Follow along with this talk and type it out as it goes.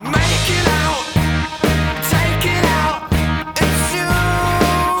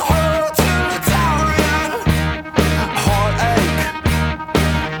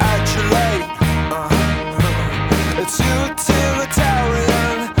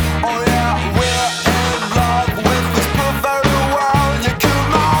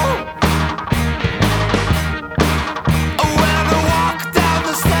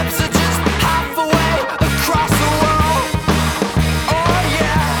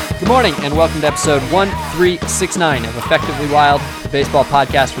morning, and welcome to episode 1369 of Effectively Wild, the baseball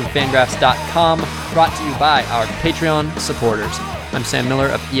podcast from Fangraphs.com, brought to you by our Patreon supporters. I'm Sam Miller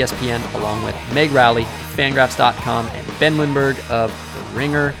of ESPN, along with Meg Rowley of Fangraphs.com and Ben Lindbergh of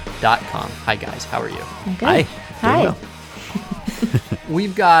TheRinger.com. Hi, guys. How are you? I'm good. Hi. Well.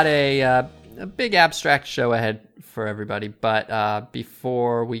 We've got a big abstract show ahead for everybody, but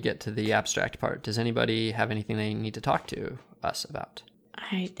before we get to the abstract part, does anybody have anything they need to talk to us about?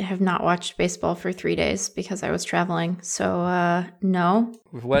 I have not watched baseball for 3 days because I was traveling, so no.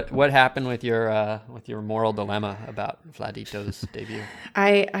 What happened with your moral dilemma about Vladito's debut?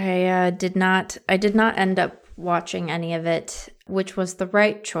 I did not end up watching any of it, which was the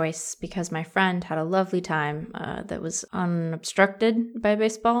right choice because my friend had a lovely time that was unobstructed by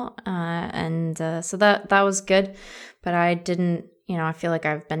baseball, and so that was good. But I didn't. I feel like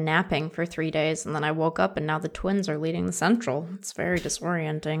I've been napping for 3 days, and then I woke up, and now the Twins are leading the Central. It's very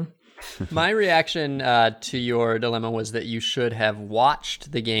disorienting. My reaction to your dilemma was that you should have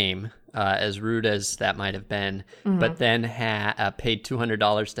watched the game, as rude as that might have been, but then paid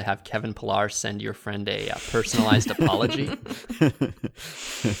 $200 to have Kevin Pillar send your friend a personalized apology.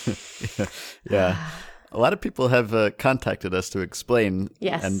 Yeah. A lot of people have contacted us to explain.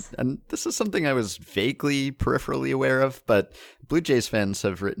 Yes. And this is something I was vaguely peripherally aware of, but Blue Jays fans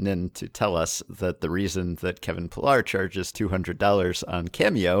have written in to tell us that the reason that Kevin Pillar charges $200 on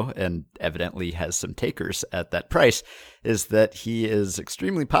Cameo and evidently has some takers at that price is that he is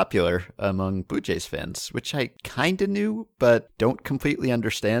extremely popular among Blue Jays fans, which I kind of knew, but don't completely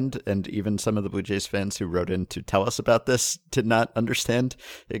understand. And even some of the Blue Jays fans who wrote in to tell us about this did not understand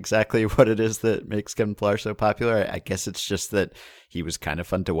exactly what it is that makes Kevin Pillar so popular. I guess it's just that he was kind of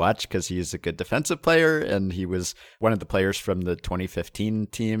fun to watch because he's a good defensive player, and he was one of the players from the 2015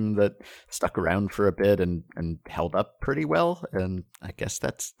 team that stuck around for a bit and held up pretty well. And I guess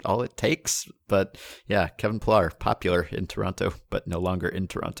that's all it takes. But yeah, Kevin Pillar, popular in Toronto, but no longer in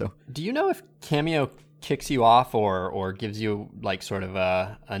Toronto. Do you know if Cameo kicks you off or gives you like sort of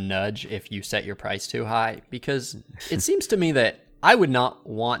a nudge if you set your price too high? Because it seems to me that I would not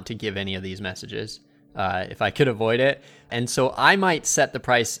want to give any of these messages if I could avoid it. And so I might set the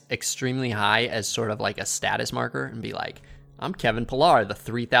price extremely high as sort of like a status marker and be like, I'm Kevin Pillar, the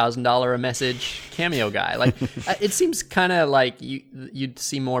 $3,000 a message Cameo guy. Like, it seems kind of like you'd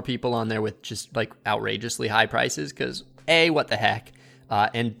see more people on there with just like outrageously high prices because A, what the heck?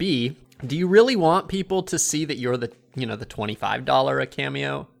 And B, do you really want people to see that you're the $25 a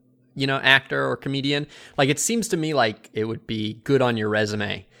Cameo, actor or comedian? Like, it seems to me like it would be good on your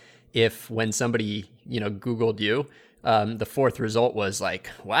resume if when somebody, Googled you, the fourth result was like,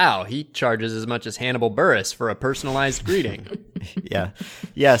 wow, he charges as much as Hannibal Buress for a personalized greeting.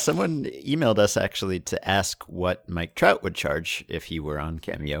 Yeah. Someone emailed us actually to ask what Mike Trout would charge if he were on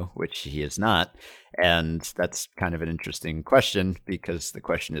Cameo, which he is not. And that's kind of an interesting question because the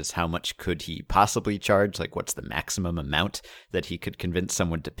question is, how much could he possibly charge? Like, what's the maximum amount that he could convince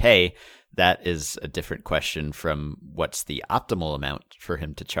someone to pay? That is a different question from what's the optimal amount for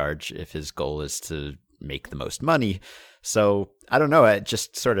him to charge if his goal is to make the most money. So I don't know.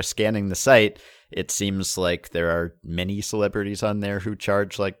 Just sort of scanning the site, it seems like there are many celebrities on there who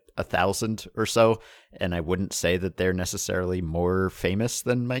charge like $1,000 or so. And I wouldn't say that they're necessarily more famous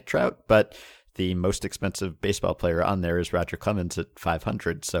than Mike Trout, but the most expensive baseball player on there is Roger Clemens at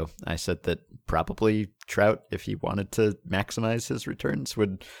 $500. So I said that probably Trout, if he wanted to maximize his returns,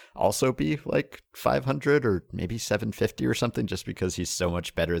 would also be like $500 or maybe $750 or something, just because he's so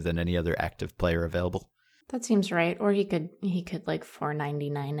much better than any other active player available. That seems right. Or he could like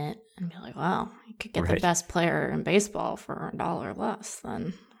 $4.99 it and be like, wow, you could get the best player in baseball for $1 less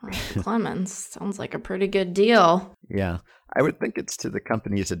than Roger Clemens. Sounds like a pretty good deal. Yeah. I would think it's to the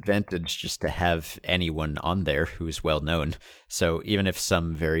company's advantage just to have anyone on there who's well known. So even if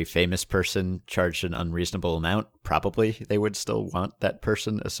some very famous person charged an unreasonable amount, probably they would still want that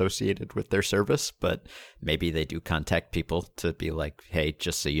person associated with their service. But maybe they do contact people to be like, hey,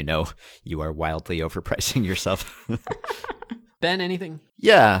 just so you know, you are wildly overpricing yourself. Ben, anything?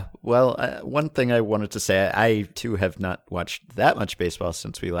 Yeah, well, one thing I wanted to say, I too have not watched that much baseball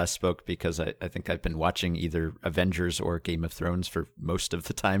since we last spoke because I think I've been watching either Avengers or Game of Thrones for most of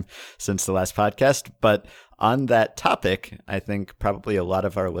the time since the last podcast. But on that topic, I think probably a lot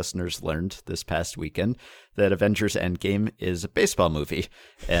of our listeners learned this past weekend that Avengers Endgame is a baseball movie.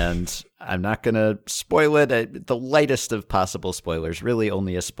 And I'm not going to spoil it. The lightest of possible spoilers, really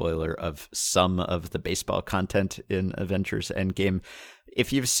only a spoiler of some of the baseball content in Avengers Endgame.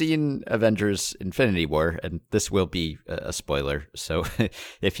 if you've seen Avengers Infinity War, and this will be a spoiler, so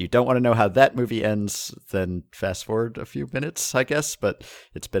if you don't want to know how that movie ends, then fast forward a few minutes, I guess, but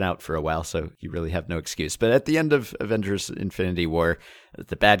it's been out for a while, so you really have no excuse. But at the end of Avengers Infinity War,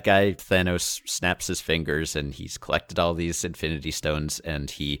 the bad guy, Thanos, snaps his fingers, and he's collected all these Infinity Stones, and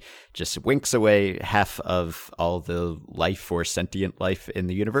he just winks away half of all the life or sentient life in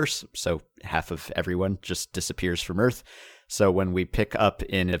the universe, so half of everyone just disappears from Earth. So when we pick up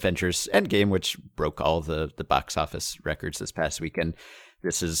in Avengers Endgame, which broke all the box office records this past weekend,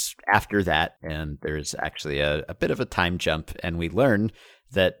 this is after that, and there's actually a bit of a time jump, and we learn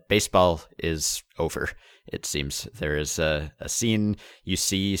that baseball is over. It seems there is a scene, you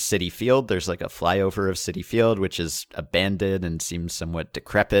see Citi Field, there's like a flyover of Citi Field, which is abandoned and seems somewhat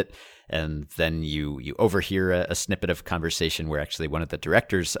decrepit. And then you overhear a snippet of conversation where actually one of the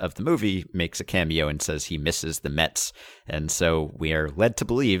directors of the movie makes a cameo and says he misses the Mets. And so we are led to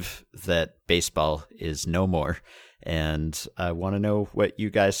believe that baseball is no more. And I want to know what you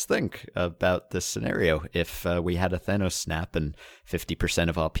guys think about this scenario. If we had a Thanos snap and 50%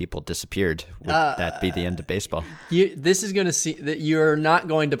 of all people disappeared, would that be the end of baseball? This is going to see that you're not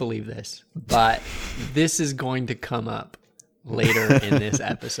going to believe this, but this is going to come up later in this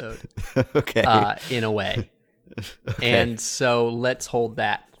episode. Okay. In a way. Okay. And so let's hold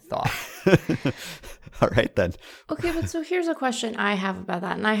that thought. All right, then. Okay, but so here's a question I have about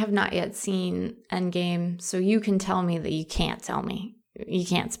that, and I have not yet seen Endgame, so you can tell me that you can't tell me. You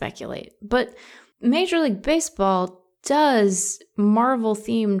can't speculate. But Major League Baseball does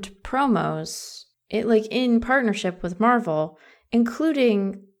Marvel-themed promos, in partnership with Marvel,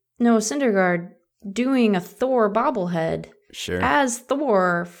 including Noah Syndergaard doing a Thor bobblehead. Sure. As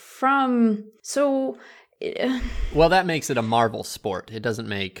Thor from... So... Well, that makes it a Marvel sport. It doesn't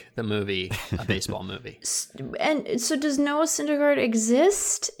make the movie a baseball movie. And so does Noah Syndergaard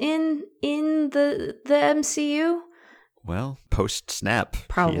exist in the MCU? Well, post-snap,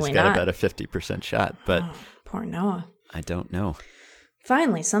 Probably he's got not. about a 50% shot, but Poor Noah. I don't know.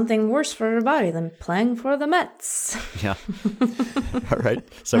 Finally, something worse for her body than playing for the Mets. Yeah. All right.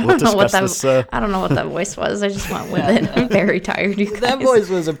 So we'll discuss this. I don't know what that voice was. I just went with it. I'm very tired, you guys. That voice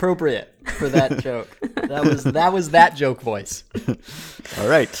was appropriate for that joke. That was that joke voice. All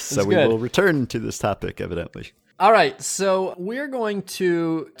right. So we good. will return to this topic, evidently. All right, so we're going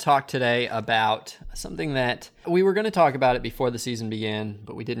to talk today about something that we were going to talk about it before the season began,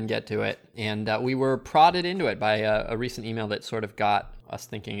 but we didn't get to it. And we were prodded into it by a recent email that sort of got us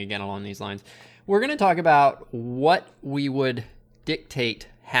thinking again along these lines. We're going to talk about what we would dictate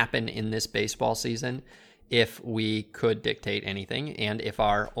happen in this baseball season if we could dictate anything, and if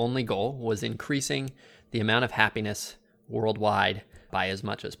our only goal was increasing the amount of happiness worldwide by as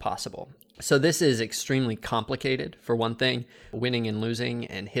much as possible. So this is extremely complicated, for one thing. Winning and losing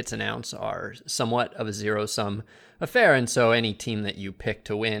and hits and outs are somewhat of a zero-sum affair, and so any team that you pick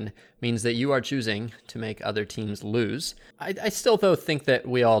to win means that you are choosing to make other teams lose. I still, though, think that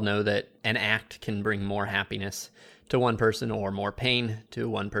we all know that an act can bring more happiness to one person or more pain to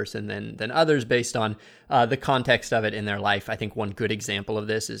one person than others based on the context of it in their life. I think one good example of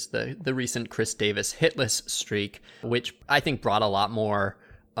this is the recent Chris Davis hitless streak, which I think brought a lot more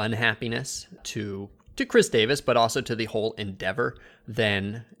unhappiness to Chris Davis, but also to the whole endeavor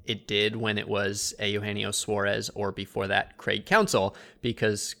than it did when it was Eugenio Suarez or before that Craig Counsell,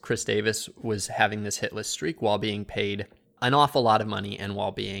 because Chris Davis was having this hitless streak while being paid an awful lot of money and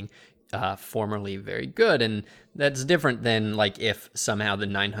while being formerly very good. And that's different than like if somehow the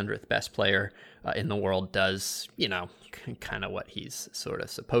 900th best player in the world does, kind of what he's sort of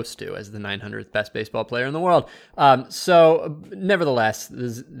supposed to as the 900th best baseball player in the world. So nevertheless,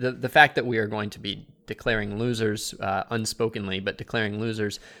 the fact that we are going to be declaring losers unspokenly, but declaring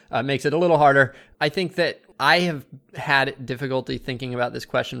losers makes it a little harder. I think that I have had difficulty thinking about this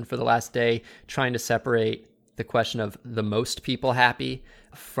question for the last day, trying to separate the question of the most people happy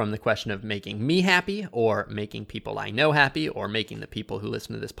from the question of making me happy or making people I know happy or making the people who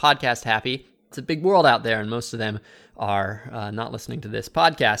listen to this podcast happy. It's a big world out there, and most of them are not listening to this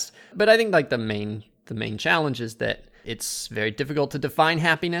podcast. But I think like the main challenge is that it's very difficult to define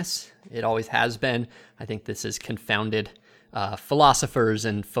happiness. It always has been. I think this has confounded philosophers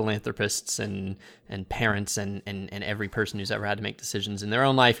and philanthropists and parents and every person who's ever had to make decisions in their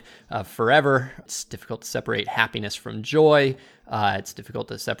own life forever. It's difficult to separate happiness from joy. It's difficult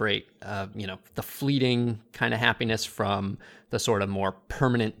to separate, the fleeting kind of happiness from the sort of more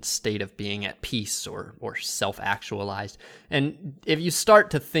permanent state of being at peace or self-actualized. And if you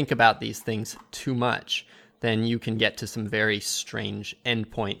start to think about these things too much, then you can get to some very strange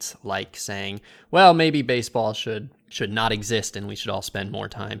endpoints, like saying, well, maybe baseball should should not exist, and we should all spend more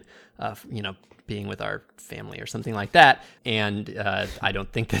time, being with our family or something like that. And I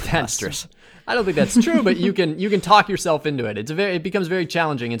don't think that's Monstrous. I don't think that's true, but you can talk yourself into it. It becomes very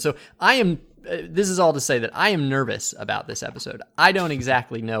challenging. And so I am, this is all to say that I am nervous about this episode. I don't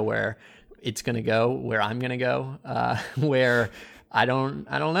exactly know where it's going to go, where I'm going to go, where I don't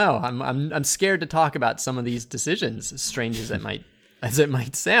know. I'm scared to talk about some of these decisions, as strange as it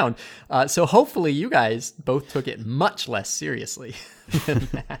might sound. So hopefully you guys both took it much less seriously than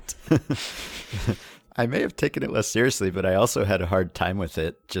that. I may have taken it less seriously, but I also had a hard time with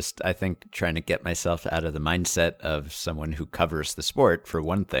it. Just, I think, trying to get myself out of the mindset of someone who covers the sport, for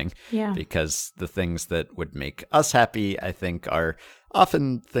one thing. Yeah. Because the things that would make us happy, I think, are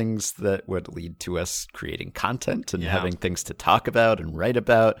often things that would lead to us creating content and having things to talk about and write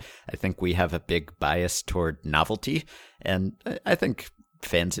about. I think we have a big bias toward novelty. And I think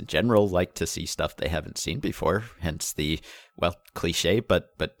fans in general like to see stuff they haven't seen before, hence the, well, cliche,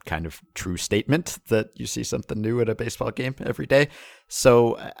 but kind of true statement that you see something new at a baseball game every day.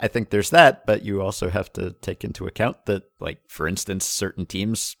 So I think there's that, but you also have to take into account that, like, for instance, certain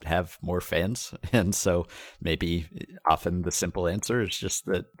teams have more fans. And so maybe often the simple answer is just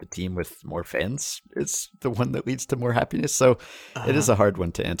that the team with more fans is the one that leads to more happiness. So it is a hard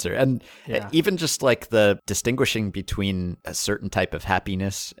one to answer. And even just like the distinguishing between a certain type of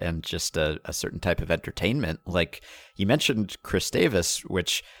happiness and just a certain type of entertainment, like you mentioned Chris Davis,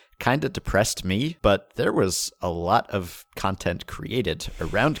 which kind of depressed me, but there was a lot of content created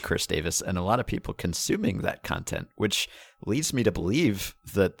around Chris Davis and a lot of people consuming that content, which leads me to believe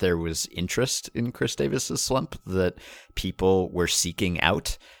that there was interest in Chris Davis's slump, that people were seeking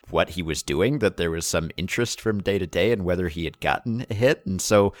out what he was doing, that there was some interest from day to day in whether he had gotten a hit. And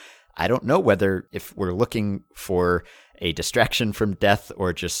so I don't know whether, if we're looking for a distraction from death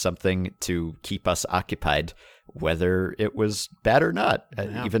or just something to keep us occupied, whether it was bad or not,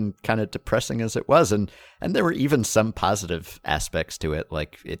 even kind of depressing as it was. And there were even some positive aspects to it.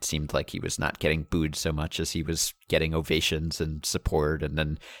 Like, it seemed like he was not getting booed so much as he was getting ovations and support. And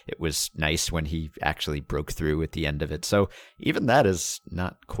then it was nice when he actually broke through at the end of it. So even that is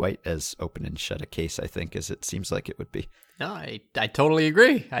not quite as open and shut a case, I think, as it seems like it would be. No, I totally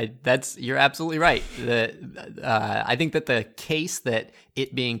agree. You're absolutely right. I think that the case that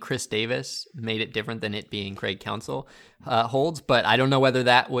it being Chris Davis made it different than it being Craig Counsell holds, but I don't know whether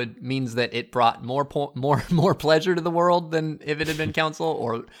that means that it brought more pleasure to the world than if it had been Counsell,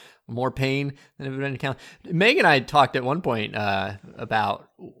 or more pain than if it had been Counsell. Meg and I talked at one point about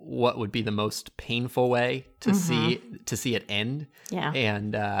what would be the most painful way to see it end. Yeah.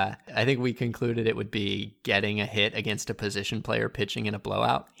 And I think we concluded it would be getting a hit against a position player pitching in a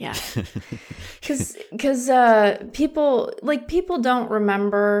blowout. Yeah. Because people don't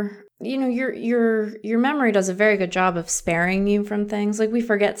remember. You know, your memory does a very good job of sparing you from things. Like, we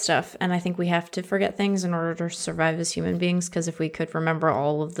forget stuff, and I think we have to forget things in order to survive as human beings, because if we could remember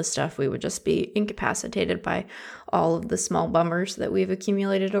all of the stuff, we would just be incapacitated by all of the small bummers that we've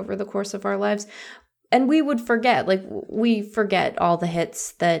accumulated over the course of our lives. And we would forget, we forget all the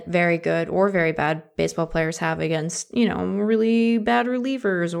hits that very good or very bad baseball players have against, really bad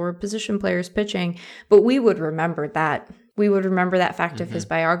relievers or position players pitching. But we would remember that. We would remember that fact of his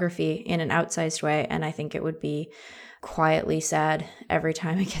biography in an outsized way. And I think it would be quietly sad every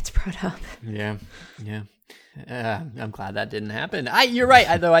time it gets brought up. Yeah. I'm glad that didn't happen. You're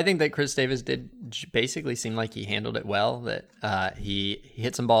right, though. I think that Chris Davis did basically seem like he handled it well, that he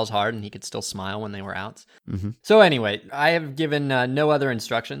hit some balls hard and he could still smile when they were outs. Mm-hmm. So anyway, I have given no other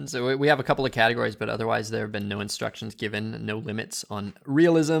instructions. We have a couple of categories, but otherwise there have been no instructions given, no limits on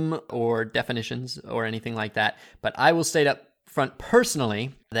realism or definitions or anything like that. But I will state up front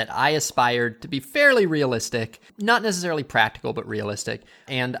personally that I aspired to be fairly realistic, not necessarily practical, but realistic.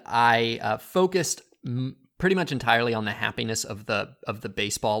 And I focused pretty much entirely on the happiness of the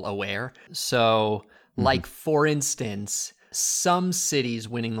baseball aware. So, like, for instance, some cities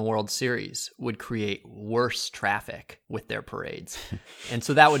winning the World Series would create worse traffic with their parades. And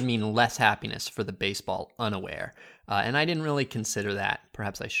so that would mean less happiness for the baseball unaware. And I didn't really consider that.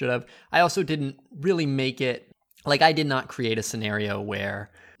 Perhaps I should have. I also didn't really make it, I did not create a scenario where,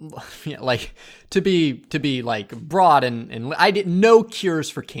 to be like broad and I didn't, no cures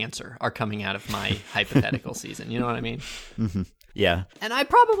for cancer are coming out of my hypothetical season. You know what I mean? Mm-hmm. Yeah. And I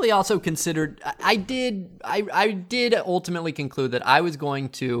probably also considered, I did ultimately conclude that I was going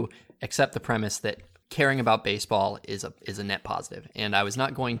to accept the premise that caring about baseball is a net positive, and I was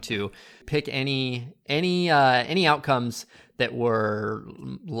not going to pick any outcomes that were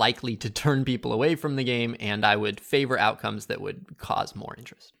likely to turn people away from the game, and I would favor outcomes that would cause more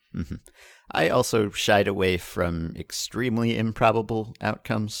interest. Mm-hmm. I also shied away from extremely improbable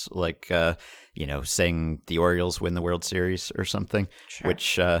outcomes, like saying the Orioles win the World Series or something,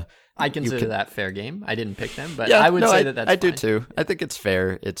 which I consider that fair game. I didn't pick them, but yeah, I would say that's I fine. do too. I think it's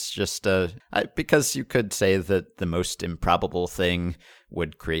fair. It's just because you could say that the most improbable thing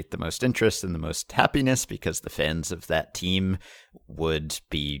would create the most interest and the most happiness because the fans of that team would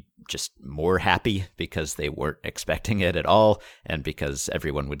be just more happy because they weren't expecting it at all, and because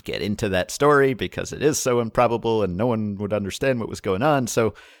everyone would get into that story because it is so improbable and no one would understand what was going on.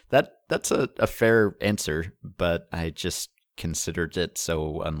 So that's a fair answer, but I just considered it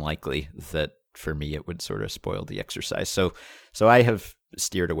so unlikely that for me it would sort of spoil the exercise. So I have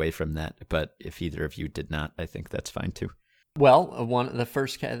steered away from that, but if either of you did not, I think that's fine too. Well, one of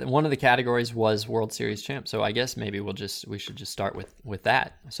the categories was World Series champ, so I guess maybe we should just start with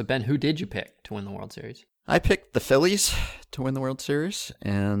that. So Ben, who did you pick to win the World Series? I picked the Phillies to win the World Series,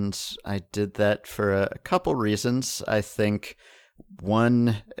 and I did that for a couple reasons. I think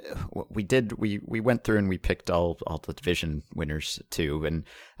one, we went through and we picked all the division winners too, and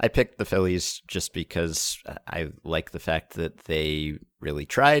I picked the Phillies just because I like the fact that they really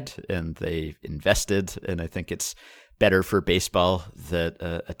tried and they invested, and I think it's better for baseball that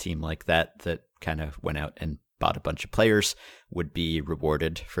a team like that kind of went out and bought a bunch of players would be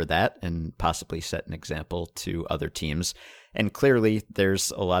rewarded for that and possibly set an example to other teams. And clearly there's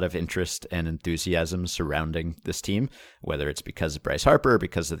a lot of interest and enthusiasm surrounding this team, whether it's because of Bryce Harper,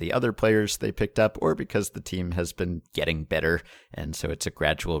 because of the other players they picked up, or because the team has been getting better. And so it's a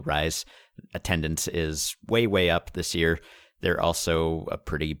gradual rise. Attendance is way, way up this year. They're also a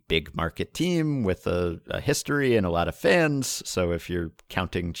pretty big market team with a history and a lot of fans. So if you're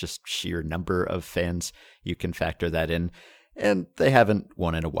counting just sheer number of fans, you can factor that in. And they haven't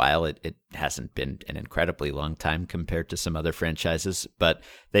won in a while. It hasn't been an incredibly long time compared to some other franchises, but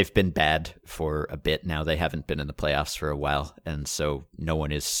they've been bad for a bit now. They haven't been in the playoffs for a while. And so no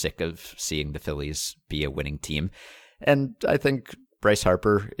one is sick of seeing the Phillies be a winning team. And I think Bryce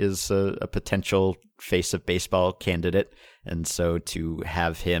Harper is a potential face of baseball candidate. And so to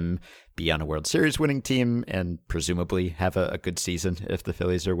have him be on a World Series winning team and presumably have a good season if the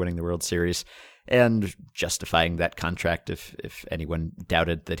Phillies are winning the World Series and justifying that contract if anyone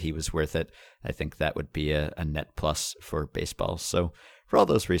doubted that he was worth it, I think that would be a net plus for baseball. So for all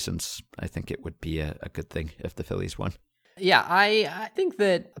those reasons, I think it would be a good thing if the Phillies won. Yeah, I think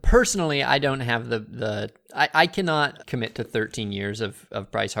that personally, I don't have I cannot commit to 13 years of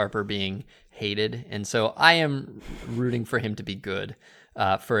Bryce Harper being hated. And so I am rooting for him to be good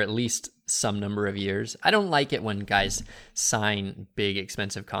for at least some number of years. I don't like it when guys sign big,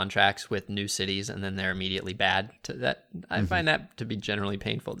 expensive contracts with new cities and then they're immediately bad. I find that to be generally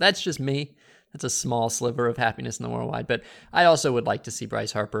painful. That's just me. That's a small sliver of happiness in the worldwide. But I also would like to see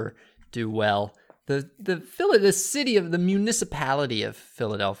Bryce Harper do well. The city of the municipality of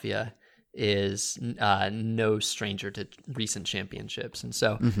Philadelphia is no stranger to recent championships, and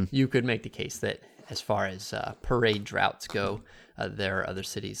so you could make the case that as far as parade droughts go, there are other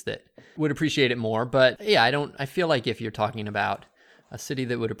cities that would appreciate it more. But yeah, I feel like if you're talking about a city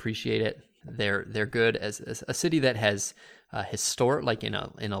that would appreciate it, they're good as a city that has historic, like in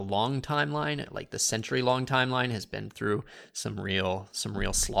a long timeline, like the century long timeline, has been through some real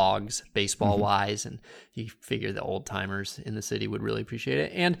slogs baseball wise, and you figure the old timers in the city would really appreciate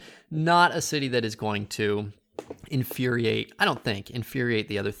it, and not a city that is going to infuriate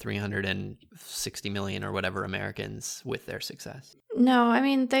the other 360 million or whatever Americans with their success. No, I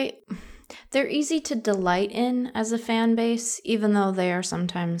mean they're easy to delight in as a fan base, even though they are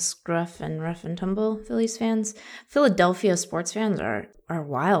sometimes rough and tumble Phillies fans. Philadelphia sports fans are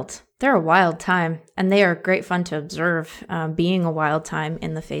wild. They're a wild time, and they are great fun to observe, being a wild time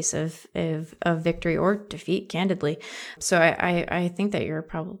in the face of victory or defeat, candidly. So I think that you're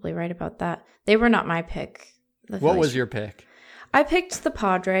probably right about that. They were not my pick. What was your pick? I picked the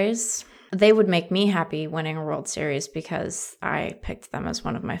Padres. They would make me happy winning a World Series because I picked them as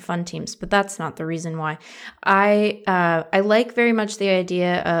one of my fun teams, but that's not the reason why. I like very much the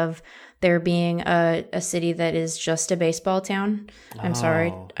idea of there being a city that is just a baseball town. I'm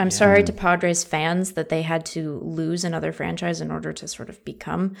sorry to Padres fans that they had to lose another franchise in order to sort of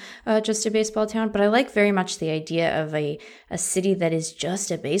become just a baseball town. But I like very much the idea of a city that is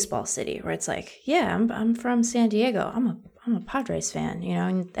just a baseball city, where it's like, yeah, I'm from San Diego. I'm a Padres fan,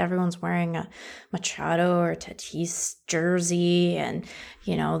 and everyone's wearing a Machado or Tatis jersey, and,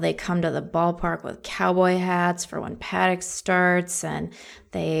 they come to the ballpark with cowboy hats for when Paddock starts, and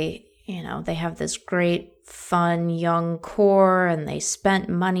they have this great, fun, young core, and they spent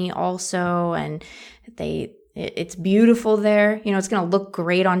money also, and it's beautiful there. It's going to look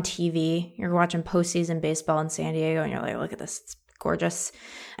great on TV. You're watching postseason baseball in San Diego, and you're like, look at this. It's gorgeous.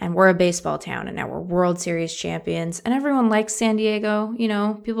 And we're a baseball town, and now we're World Series champions. And everyone likes San Diego.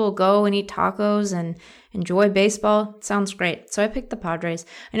 People will go and eat tacos and enjoy baseball. It sounds great. So I picked the Padres.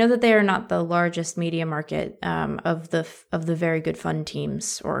 I know that they are not the largest media market of the very good fun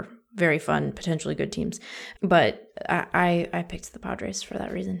teams, or very fun, potentially good teams. But I picked the Padres for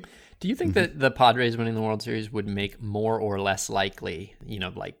that reason. Do you think that the Padres winning the World Series would make more or less likely,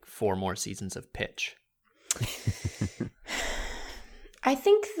 like 4 more seasons of pitch? I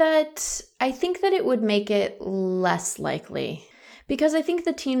think that it would make it less likely, because I think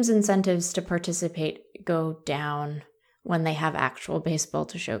the team's incentives to participate go down when they have actual baseball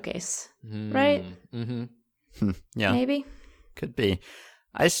to showcase, right? Mm-hmm. Yeah, maybe. Could be.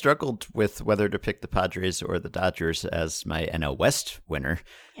 I struggled with whether to pick the Padres or the Dodgers as my NL West winner.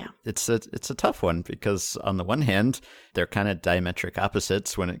 Yeah. It's a tough one, because on the one hand, they're kind of diametric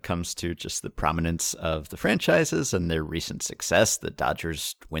opposites when it comes to just the prominence of the franchises and their recent success. The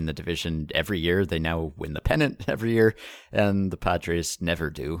Dodgers win the division every year. They now win the pennant every year, and the Padres never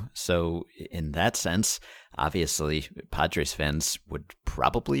do. So in that sense, obviously, Padres fans would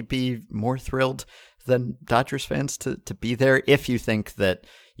probably be more thrilled than Dodgers fans to be there, if you think that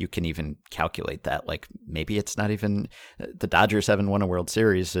you can even calculate that. Like, maybe it's not even, the Dodgers haven't won a World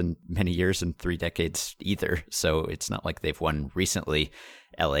Series in many years, in 3 decades either. So it's not like they've won recently.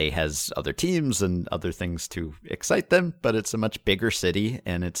 LA has other teams and other things to excite them, but it's a much bigger city,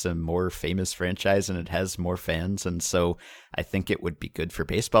 and it's a more famous franchise, and it has more fans. And so I think it would be good for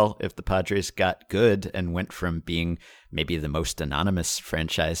baseball if the Padres got good and went from being maybe the most anonymous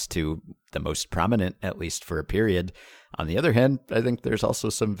franchise to the most prominent, at least for a period. On the other hand, I think there's also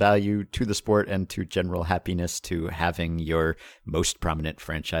some value to the sport and to general happiness to having your most prominent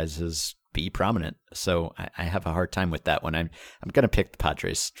franchises be prominent. So I have a hard time with that one. I'm going to pick the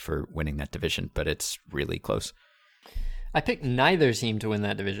Padres for winning that division, but it's really close. I picked neither team to win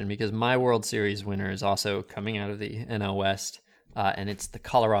that division because my World Series winner is also coming out of the NL West, and it's the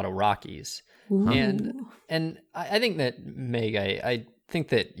Colorado Rockies. Ooh. And I think that, Meg, I think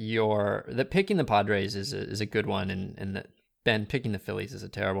that that picking the Padres is a good one, and that Ben, picking the Phillies is a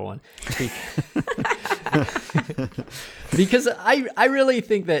terrible one. Because I really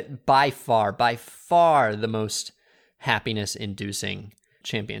think that by far the most happiness inducing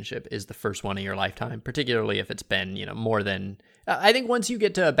championship is the first one of your lifetime, particularly if it's been, more than, I think once you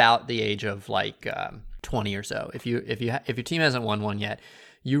get to about the age of 20 or so, if your team hasn't won one yet,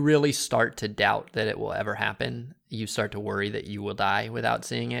 you really start to doubt that it will ever happen. You start to worry that you will die without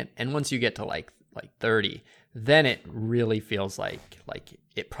seeing it. And once you get to like 30, then it really feels like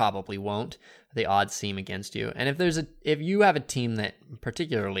it probably won't. The odds seem against you. And if you have a team that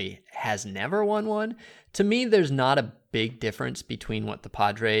particularly has never won one, to me, there's not a big difference between what the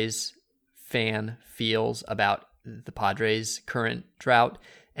Padres fan feels about the Padres' current drought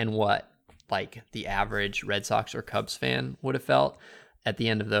and what the average Red Sox or Cubs fan would have felt at the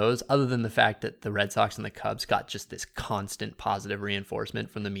end of those, other than the fact that the Red Sox and the Cubs got just this constant positive reinforcement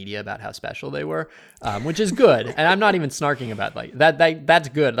from the media about how special they were, which is good. And I'm not even snarking about that. That's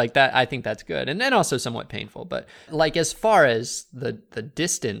good. I think that's good. And then also somewhat painful. But as far as the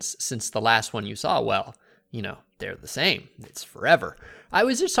distance since the last one you saw, well, they're the same. It's forever. I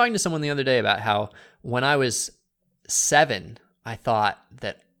was just talking to someone the other day about how when I was 7, I thought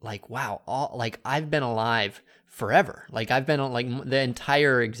that wow, I've been alive forever. I've been the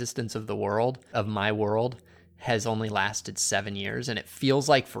entire existence of my world has only lasted 7 years, and it feels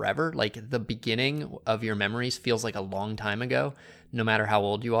like forever. The beginning of your memories feels like a long time ago, no matter how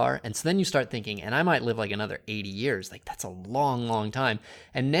old you are. And so then you start thinking, and I might live another 80 years. That's a long, long time.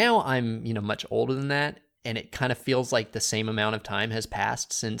 And now I'm, much older than that. And it kind of feels like the same amount of time has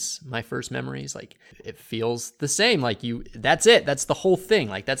passed since my first memories. It feels the same. That's it. That's the whole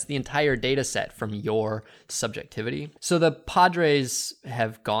thing. That's the entire data set from your subjectivity. So the Padres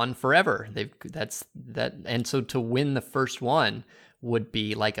have gone forever. And so to win the first one would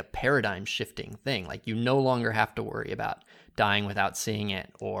be a paradigm shifting thing. You no longer have to worry about dying without seeing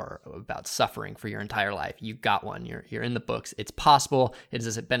it or about suffering for your entire life. You got one. You're in the books. It's possible. It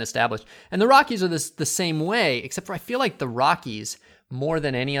has been established. And the Rockies are the same way, except for I feel like the Rockies, more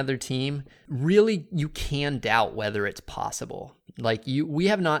than any other team, really you can doubt whether it's possible. We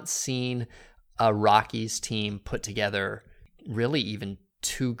have not seen a Rockies team put together really even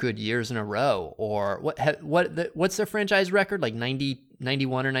 2 good years in a row, or what's their franchise record? Like 90,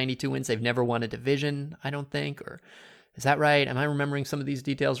 91 or 92 wins. They've never won a division, I don't think, or is that right? Am I remembering some of these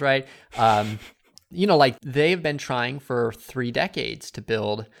details right? Like they've been trying for 3 decades to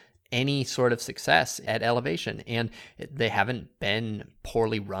build any sort of success at Elevation, and they haven't been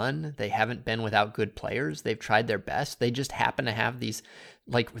poorly run. They haven't been without good players. They've tried their best. They just happen to have this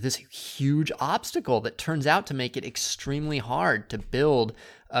huge obstacle that turns out to make it extremely hard to build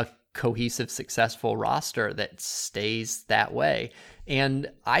a cohesive, successful roster that stays that way. And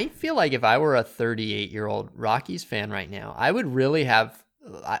I feel like if I were a 38-year-old Rockies fan right now, I would really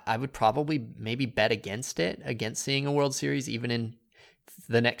I would probably maybe bet against seeing a World Series even in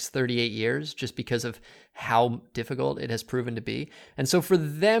the next 38 years, just because of how difficult it has proven to be. And so for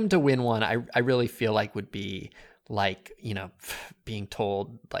them to win one, I really feel like would be like, being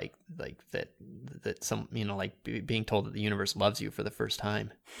told like that some, like being told that the universe loves you for the first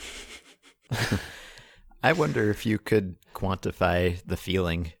time. I wonder if you could quantify the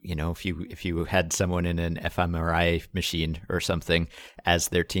feeling, if you had someone in an fMRI machine or something as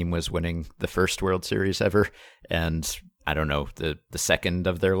their team was winning the first World Series ever, and I don't know, the second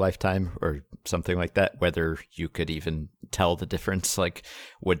of their lifetime or something like that, whether you could even tell the difference, like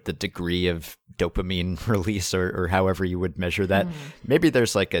would the degree of dopamine release or however you would measure that. Maybe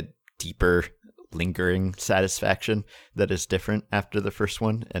there's like a deeper lingering satisfaction that is different after the first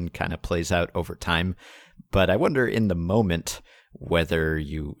one and kind of plays out over time. But I wonder in the moment whether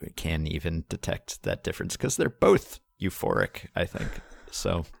you can even detect that difference, because they're both euphoric, I think.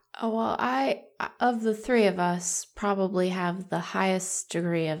 So. Oh, well, I, of the 3 of us, probably have the highest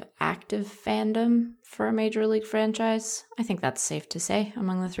degree of active fandom for a major league franchise. I think that's safe to say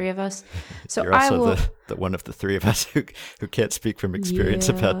among the 3 of us. So you're also the one of the 3 of us who can't speak from experience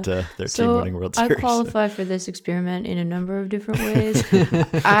about their team winning World Series. I qualify for this experiment in a number of different ways.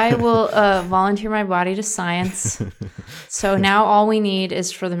 I will volunteer my body to science. So now all we need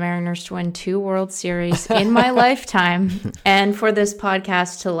is for the Mariners to win 2 World Series in my lifetime, and for this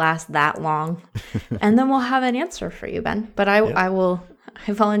podcast to last that long. And then we'll have an answer for you, Ben. But I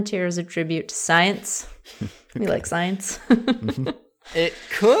volunteer as a tribute to science. We like science. It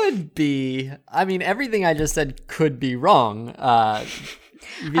could be. I mean, everything I just said could be wrong.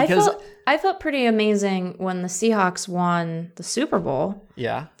 Because I felt pretty amazing when the Seahawks won the Super Bowl.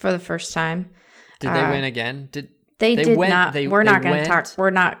 Yeah. For the first time. Did they win again? They did not. We're not going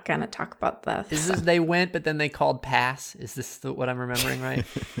to talk about that. Is this they went, but then they called pass? Is this what I'm remembering right?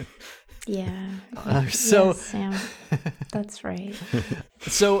 Yeah. Yes, Sam. That's right.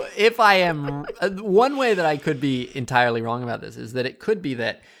 So if I am, one way that I could be entirely wrong about this is that it could be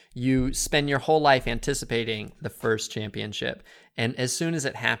that you spend your whole life anticipating the first championship, and as soon as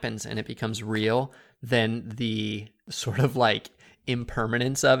it happens and it becomes real, then the sort of like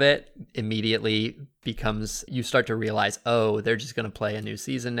impermanence of it immediately becomes, you start to realize, oh, they're just going to play a new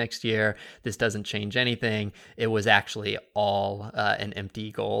season next year. This doesn't change anything. It was actually all an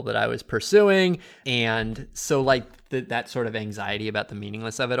empty goal that I was pursuing. And so like that sort of anxiety about the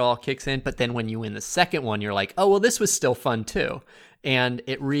meaningless of it all kicks in. But then when you win the second one, you're like, oh, well, this was still fun too. And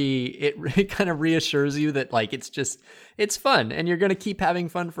it kind of reassures you that like, it's fun and you're going to keep having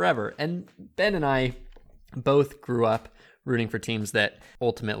fun forever. And Ben and I both grew up rooting for teams that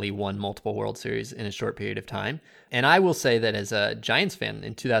ultimately won multiple World Series in a short period of time. And I will say that as a Giants fan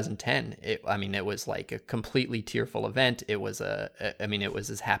in 2010, it was like a completely tearful event. It was it was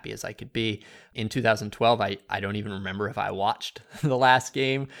as happy as I could be. In 2012, I don't even remember if I watched the last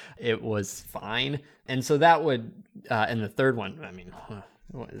game. It was fine. And so that would, and the third one,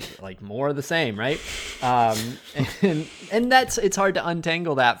 like more of the same, right? And it's hard to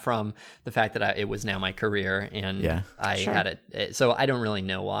untangle that from the fact that it was now my career, and had it. So I don't really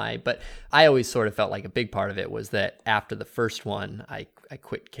know why, but I always sort of felt like a big part of it was that after the first one, I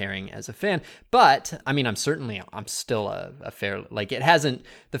quit caring as a fan. But I mean, I'm still a fair, like it hasn't,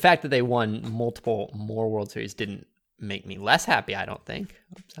 the fact that they won multiple more World Series didn't make me less happy, I don't think.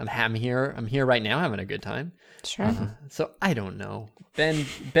 I'm here right now having a good time. Sure. So I don't know. Ben,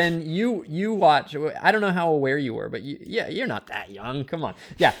 you watch, I don't know how aware you were, but you're not that young. Come on.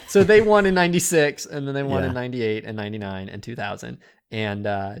 Yeah. So they won in 96 and then they won in 98 and 99 and 2000.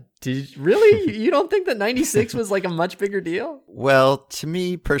 And you don't think that 96 was like a much bigger deal? Well, to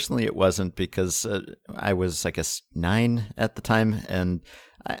me personally, it wasn't, because I was, I guess, 9 at the time, and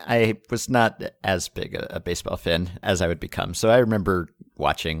I was not as big a baseball fan as I would become. So I remember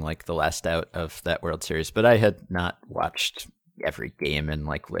watching like the last out of that World Series, but I had not watched every game and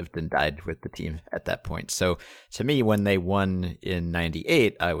like lived and died with the team at that point. So to me, when they won in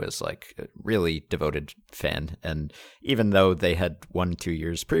 98, I was like a really devoted fan. And even though they had won 2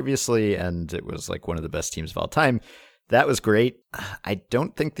 years previously and it was like one of the best teams of all time, that was great. I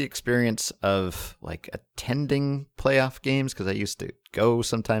don't think the experience of like attending playoff games, because I used to go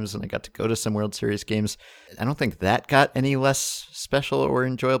sometimes and I got to go to some World Series games, I don't think that got any less special or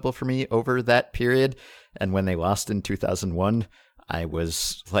enjoyable for me over that period. And when they lost in 2001, I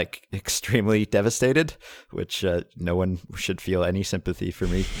was like extremely devastated, which no one should feel any sympathy for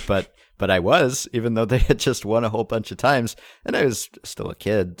me. But I was, even though they had just won a whole bunch of times, and I was still a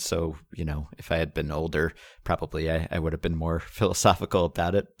kid. So, you know, if I had been older, probably I would have been more philosophical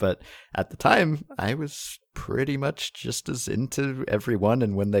about it. But at the time, I was pretty much just as into everyone.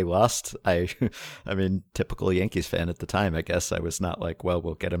 And when they lost, I mean, typical Yankees fan at the time, I guess I was not like, well,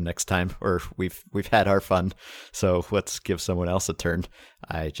 we'll get them next time, or we've had our fun, so let's give someone else a turn.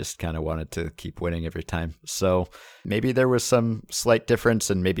 I just kind of wanted to keep winning every time. So maybe there was some slight difference,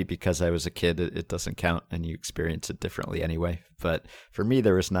 and maybe because I was a kid, it doesn't count and you experience it differently anyway. But for me,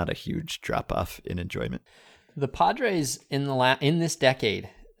 there was not a huge drop off in enjoyment. The Padres in this decade,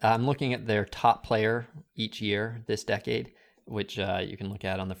 I'm looking at their top player each year this decade, which you can look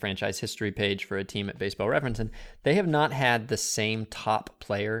at on the franchise history page for a team at Baseball Reference, and they have not had the same top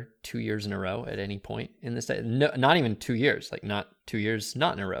player 2 years in a row at any point in this. No, not even 2 years, like not 2 years,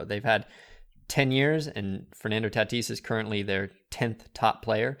 not in a row. They've had 10 years, and Fernando Tatis is currently their 10th top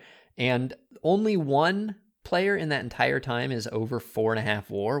player, and only one player in that entire time is over 4.5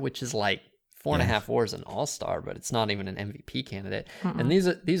 WAR, which is like 4.5 WAR is an all-star, but it's not even an MVP candidate. And these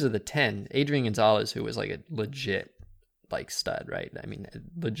are the 10. Adrian Gonzalez, who was like a legit like stud, right? I mean,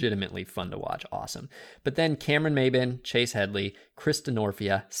 legitimately fun to watch, awesome. But then Cameron Maybin, Chase Headley, Chris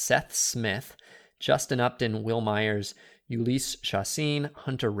Denorfia, Seth Smith, Justin Upton, Will Myers, Ulysses Chassin,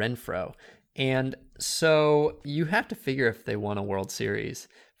 Hunter Renfroe. And so you have to figure if they won a World Series.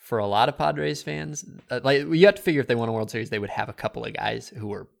 For a lot of Padres fans, like you have to figure if they won a World Series, they would have a couple of guys who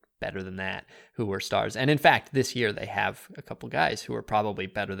were better than that, who were stars. And in fact, this year they have a couple guys who are probably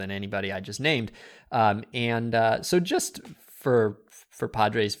better than anybody I just named. So just for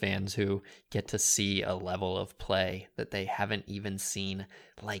Padres fans who get to see a level of play that they haven't even seen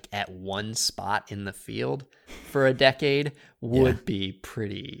like at one spot in the field for a decade would be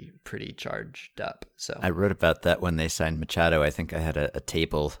pretty charged up. So I wrote about that when they signed Machado. I think I had a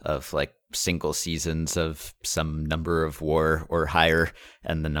table of like single seasons of some number of WAR or higher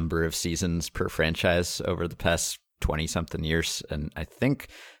and the number of seasons per franchise over the past 20 something years. And I think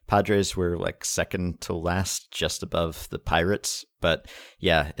Padres were like second to last, just above the Pirates. But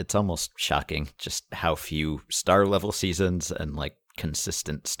yeah, it's almost shocking just how few star level seasons and like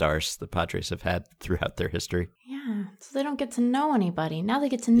consistent stars the Padres have had throughout their history. Yeah, so they don't get to know anybody. Now they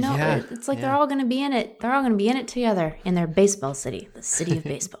get to know. It's like they're all going to be in it. They're all going to be in it together in their baseball city, the city of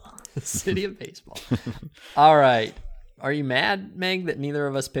baseball. The city of baseball. All right. Are you mad, Meg, that neither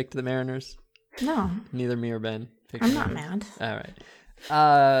of us picked the Mariners? No. Neither me or Ben picked I'm not mad. All right.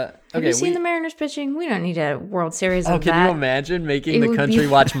 Have you seen the Mariners pitching? We don't need a World Series of that. Can you imagine making the country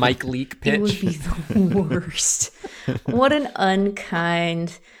watch Mike Leake pitch? It would be the worst. What an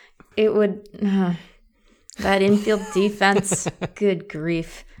unkind. It would... that infield defense. Good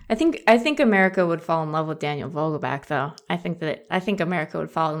grief. I think America would fall in love with Daniel Vogelbach, though. I think America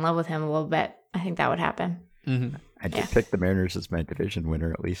would fall in love with him a little bit. I think that would happen. Mm-hmm. I did pick the Mariners as my division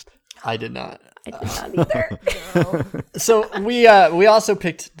winner, at least. I did not. I did not either. No. So we also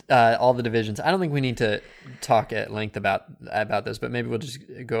picked all the divisions. I don't think we need to talk at length about this, but maybe we'll just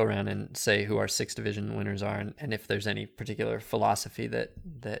go around and say who our 6 division winners are, and if there's any particular philosophy that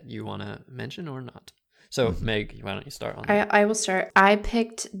you want to mention or not. So, Meg, why don't you start on that? I will start. I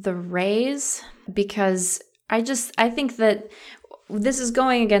picked the Rays because I think that this is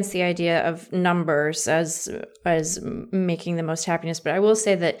going against the idea of numbers as making the most happiness. But I will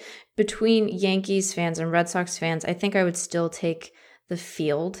say that between Yankees fans and Red Sox fans, I think I would still take the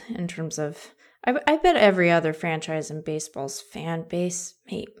field in terms of, I bet every other franchise in baseball's fan base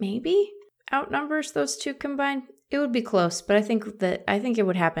maybe outnumbers those two combined. It would be close, but I think it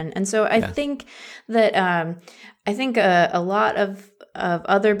would happen. And so I think that a lot of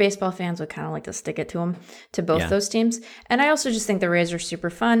other baseball fans would kind of like to stick it to them, to both those teams. And I also just think the Rays are super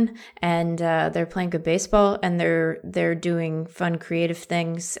fun, and they're playing good baseball, and they're doing fun, creative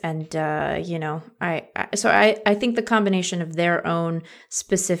things. And I think the combination of their own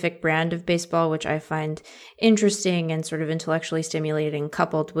specific brand of baseball, which I find interesting and sort of intellectually stimulating,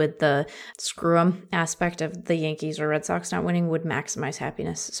 coupled with the screw 'em aspect of the Yankees Yankees or Red Sox not winning would maximize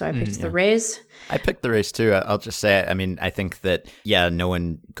happiness. So I picked the Rays. I picked the Rays too. I'll just say, I mean, I think that, no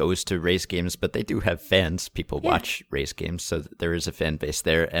one goes to Rays games, but they do have fans. People watch Rays games, so there is a fan base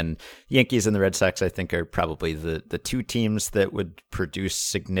there. And Yankees and the Red Sox, I think, are probably the two teams that would produce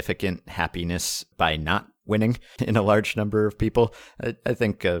significant happiness by not winning in a large number of people. I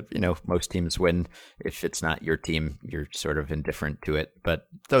think, most teams win. If it's not your team, you're sort of indifferent to it. But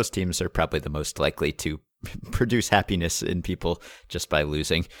those teams are probably the most likely to produce happiness in people just by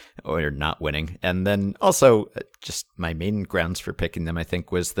losing or not winning. And then also, just my main grounds for picking them, I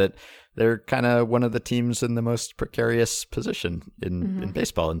think, was that they're kind of one of the teams in the most precarious position in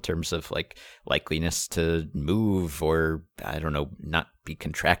baseball in terms of like likeliness to move or, I don't know, not be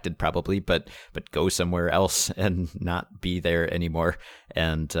contracted probably, but go somewhere else and not be there anymore.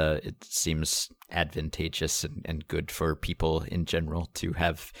 And it seems advantageous and good for people in general to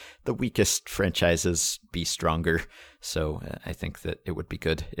have the weakest franchises be stronger. So I think that it would be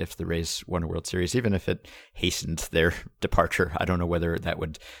good if the Rays won a World Series, even if it hastened their departure. I don't know whether that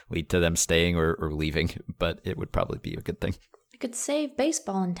would lead to them staying or leaving, but it would probably be a good thing. It could save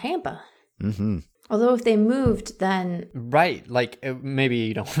baseball in Tampa. Mm-hmm. Although if they moved, then... Right. Like, maybe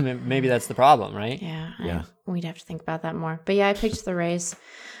you don't... Maybe that's the problem, right? Yeah. We'd have to think about that more. But yeah, I picked the Rays.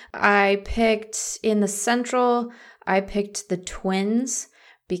 I picked in the Central, I picked the Twins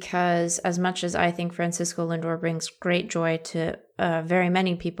because as much as I think Francisco Lindor brings great joy to very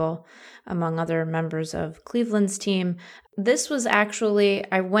many people, among other members of Cleveland's team, this was actually,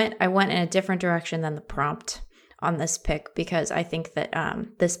 I went in a different direction than the prompt on this pick because I think that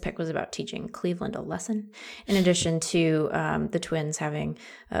this pick was about teaching Cleveland a lesson, in addition to the Twins having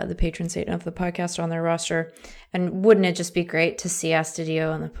the patron saint of the podcast on their roster. And wouldn't it just be great to see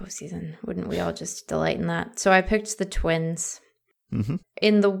Astudillo in the postseason? Wouldn't we all just delight in that? So I picked the Twins. Mm-hmm.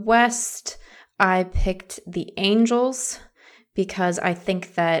 In the West, I picked the Angels because I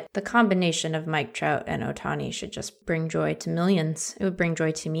think that the combination of Mike Trout and Ohtani should just bring joy to millions. It would bring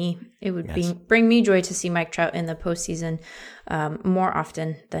joy to me. It would bring me joy to see Mike Trout in the postseason more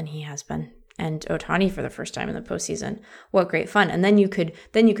often than he has been. And Ohtani for the first time in the postseason. What great fun. And then you could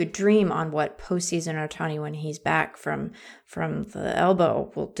dream on what postseason Ohtani when he's back from the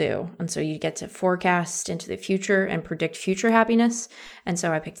elbow will do. And so you get to forecast into the future and predict future happiness. And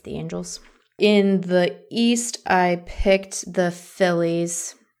so I picked the Angels. In the East, I picked the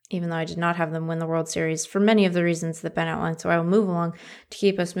Phillies, even though I did not have them win the World Series for many of the reasons that Ben outlined. So I will move along to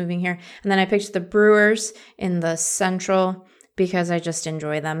keep us moving here. And then I picked the Brewers in the Central because I just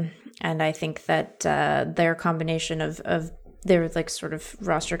enjoy them. And I think that their combination of their like sort of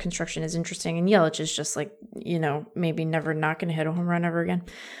roster construction is interesting. And Yelich is just like, maybe never not going to hit a home run ever again.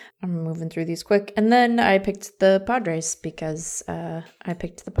 I'm moving through these quick. And then I picked the Padres because I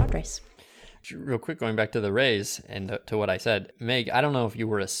picked the Padres. Real quick, going back to the Rays and to what I said, Meg, I don't know if you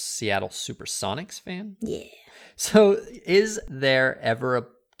were a Seattle Supersonics fan. Yeah. So is there ever a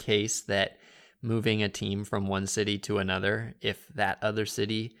case that moving a team from one city to another, if that other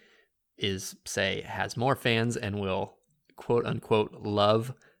city is, say, has more fans and will, quote unquote,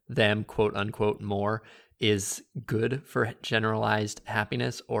 love them, quote unquote, more, is good for generalized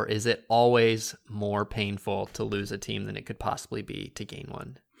happiness? Or is it always more painful to lose a team than it could possibly be to gain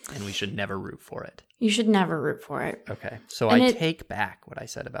one? And we should never root for it. You should never root for it. Okay. So I take back what I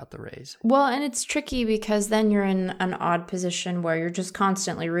said about the Rays. Well, and it's tricky because then you're in an odd position where you're just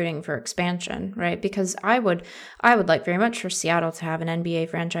constantly rooting for expansion, right? Because I would like very much for Seattle to have an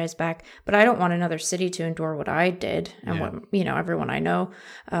NBA franchise back, but I don't want another city to endure what I did and what, everyone I know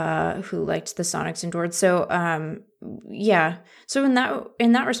who liked the Sonics endured. So, yeah. So in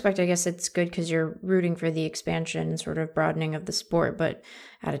that respect, I guess it's good because you're rooting for the expansion and sort of broadening of the sport, but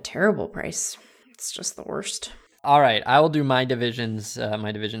at a terrible price. It's just the worst. All right, I will do my divisions,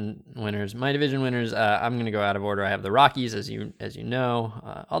 my division winners. My division winners, I'm going to go out of order. I have the Rockies, as you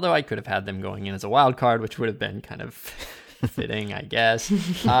know, although I could have had them going in as a wild card, which would have been kind of fitting, I guess.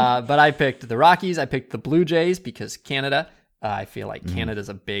 But I picked the Rockies. I picked the Blue Jays because Canada. I feel like Canada's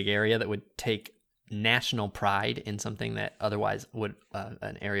a big area that would take national pride in something that otherwise would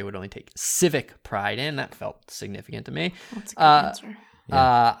an area would only take civic pride in. That felt significant to me. That's a good answer.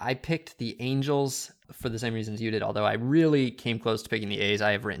 I picked the Angels for the same reasons you did, although I really came close to picking the A's.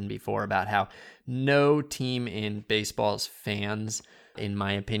 I have written before about how no team in baseball's fans, in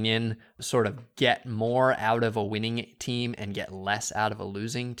my opinion, sort of get more out of a winning team and get less out of a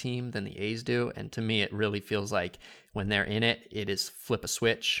losing team than the A's do. And to me, it really feels like when they're in it, it is flip a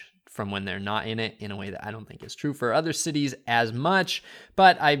switch from when they're not in it, in a way that I don't think is true for other cities as much.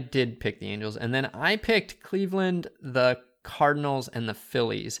 But I did pick the Angels. And then I picked Cleveland, the Cardinals, and the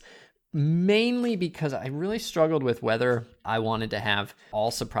Phillies mainly because I really struggled with whether I wanted to have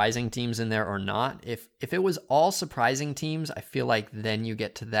all surprising teams in there or not. If it was all surprising teams, I feel like then you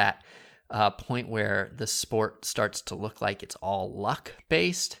get to that point where the sport starts to look like it's all luck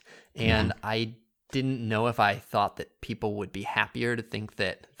based. And I didn't know if I thought that people would be happier to think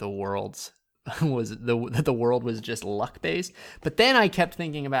that the world was just luck based. But then I kept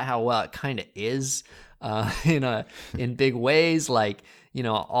thinking about how well it kind of is in big ways. Like, you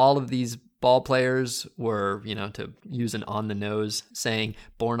know, all of these ball players were, you know, to use an on the nose saying,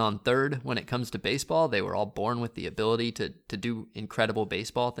 born on third when it comes to baseball. They were all born with the ability to do incredible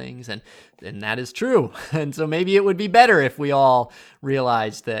baseball things. And that is true. And so maybe it would be better if we all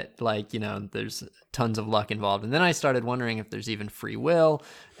realized that, like, you know, there's tons of luck involved. And then I started wondering if there's even free will.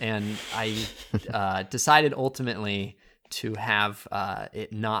 And I decided ultimately to have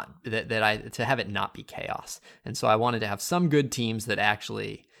it not to have it not be chaos. And so I wanted to have some good teams that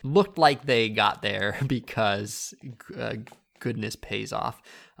actually looked like they got there because goodness pays off.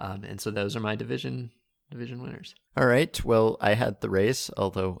 And so those are my division winners. All right. Well, I had the Rays,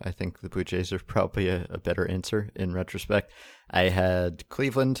 although I think the Blue Jays are probably a better answer in retrospect. I had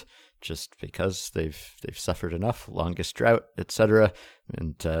Cleveland, just because they've suffered enough, longest drought, etc.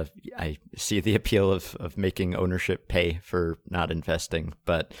 And I see the appeal of making ownership pay for not investing,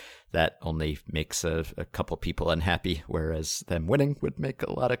 but that only makes a couple people unhappy, whereas them winning would make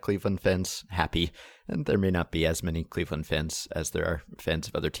a lot of Cleveland fans happy. And there may not be as many Cleveland fans as there are fans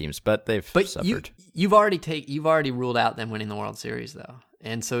of other teams, but they've suffered. You've already ruled out them winning the World Series, though.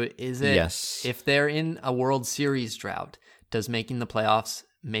 And so is it, yes, if they're in a World Series drought, does making the playoffs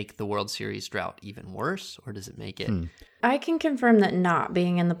make the World Series drought even worse, or does it make it? I can confirm that not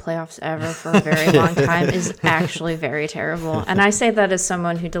being in the playoffs ever for a very long time is actually very terrible. And I say that as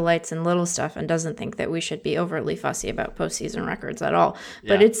someone who delights in little stuff and doesn't think that we should be overly fussy about postseason records at all.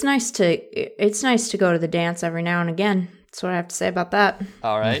 But it's nice to go to the dance every now and again. That's what I have to say about that.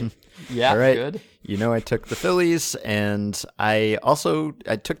 All right. Yeah, all right. Good. You know, I took the Phillies, and I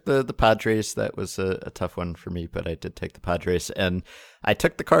took the Padres. That was a tough one for me, but I did take the Padres, and I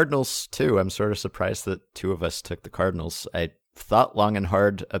took the Cardinals too. I'm sort of surprised that two of us took the Cardinals. I thought long and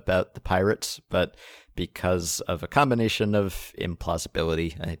hard about the Pirates, but because of a combination of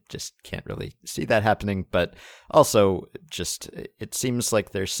implausibility, I just can't really see that happening. But also, just it seems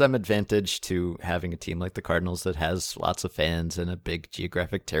like there's some advantage to having a team like the Cardinals that has lots of fans and a big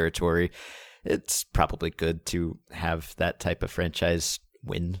geographic territory. It's probably good to have that type of franchise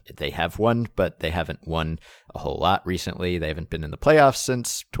win. They have won, but they haven't won a whole lot recently. They haven't been in the playoffs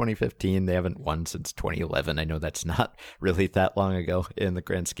since 2015. They haven't won since 2011. I know that's not really that long ago in the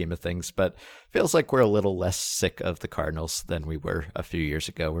grand scheme of things, but feels like we're a little less sick of the Cardinals than we were a few years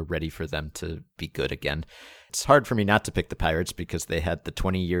ago. We're ready for them to be good again. It's hard for me not to pick the Pirates because they had the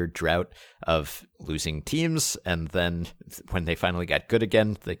 20-year drought of losing teams, and then when they finally got good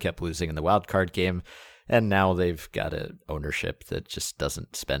again, they kept losing in the wild card game. And now they've got an ownership that just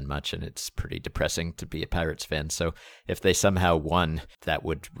doesn't spend much, and it's pretty depressing to be a Pirates fan. So if they somehow won, that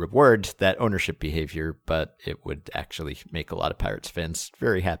would reward that ownership behavior, but it would actually make a lot of Pirates fans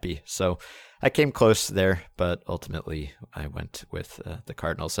very happy. So I came close there, but ultimately I went with the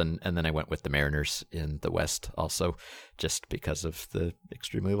Cardinals, and then I went with the Mariners in the West also, just because of the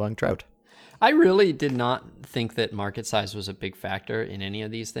extremely long drought. I really did not think that market size was a big factor in any of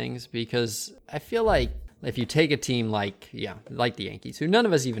these things, because I feel like if you take a team like the Yankees, who none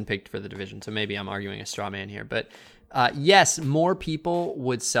of us even picked for the division, so maybe I'm arguing a straw man here, but yes, more people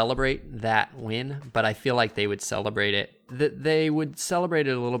would celebrate that win, but I feel like they would celebrate it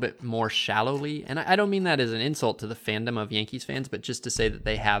a little bit more shallowly. And I don't mean that as an insult to the fandom of Yankees fans, but just to say that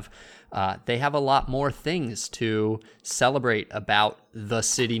they have a lot more things to celebrate about the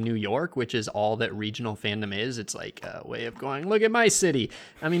city, New York, which is all that regional fandom is. It's like a way of going, look at my city.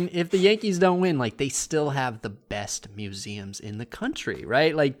 I mean, if the Yankees don't win, like, they still have the best museums in the country,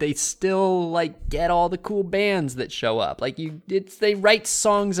 right? Like, they still like get all the cool bands that show up. Like, they write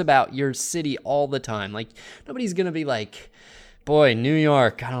songs about your city all the time. Like, nobody's gonna be like, boy, New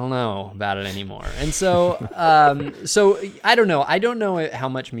York, I don't know about it anymore. And so, so I don't know. I don't know how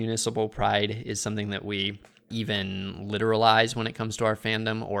much municipal pride is something that we even literalize when it comes to our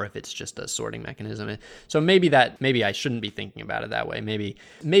fandom, or if it's just a sorting mechanism. So maybe I shouldn't be thinking about it that way.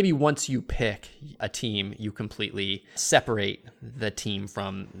 Maybe once you pick a team, you completely separate the team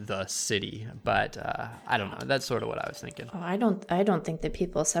from the city. But I don't know. That's sort of what I was thinking. Oh, I don't think that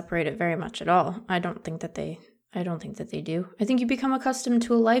people separate it very much at all. I don't think that they do. I think you become accustomed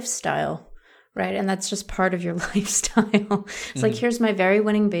to a lifestyle Right. And that's just part of your lifestyle. It's like, here's my very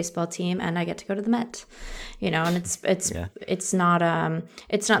winning baseball team and I get to go to the Met, and it's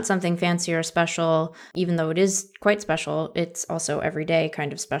not something fancy or special, even though it is quite special. It's also everyday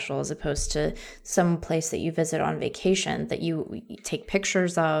kind of special, as opposed to some place that you visit on vacation that you take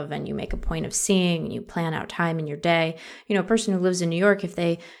pictures of and you make a point of seeing and you plan out time in your day. A person who lives in New York, if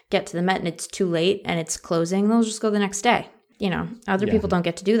they get to the Met and it's too late and it's closing, they'll just go the next day. Other people don't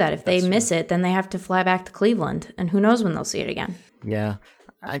get to do that. If they miss it, then they have to fly back to Cleveland, and who knows when they'll see it again. Yeah.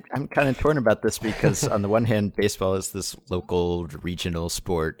 I'm kind of torn about this because on the one hand, baseball is this local, regional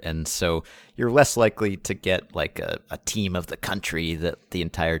sport. And so you're less likely to get like a team of the country that the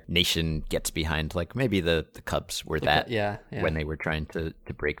entire nation gets behind. Like maybe the Cubs were that when they were trying to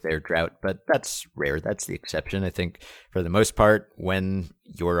break their drought. But that's rare. That's the exception. I think for the most part, when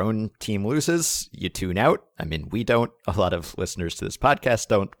your own team loses, you tune out. I mean, we don't. A lot of listeners to this podcast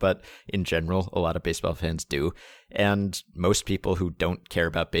don't. But in general, a lot of baseball fans do. And most people who don't care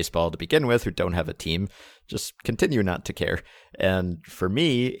about baseball to begin with, who don't have a team, just continue not to care. And for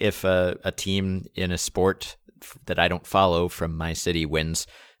me, if a team in a sport that I don't follow from my city wins,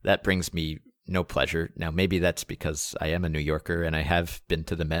 that brings me no pleasure. Now, maybe that's because I am a New Yorker and I have been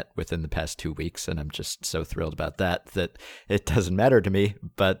to the Met within the past 2 weeks, and I'm just so thrilled about that it doesn't matter to me.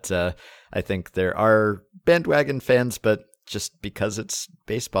 But I think there are bandwagon fans, but just because it's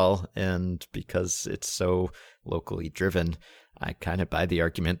baseball and because it's so locally driven, I kind of buy the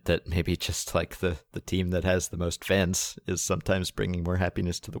argument that maybe just like the team that has the most fans is sometimes bringing more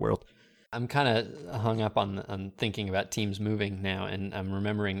happiness to the world. I'm kind of hung up on thinking about teams moving now, and I'm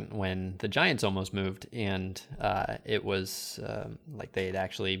remembering when the Giants almost moved, and it was like they had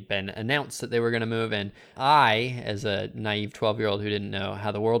actually been announced that they were going to move, and I, as a naive 12-year-old who didn't know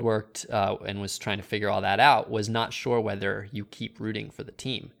how the world worked and was trying to figure all that out, was not sure whether you keep rooting for the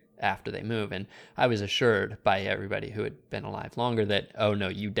team after they move. And I was assured by everybody who had been alive longer that, oh no,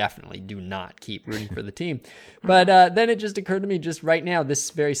 you definitely do not keep rooting for the team. But then it just occurred to me just right now, a couple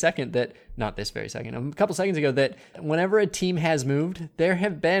seconds ago, that whenever a team has moved, there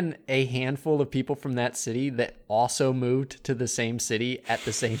have been a handful of people from that city that also moved to the same city at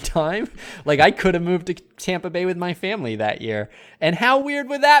the same time. Like I could have moved to Tampa Bay with my family that year. And how weird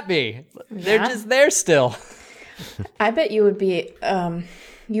would that be? Yeah. They're just there still. I bet you would be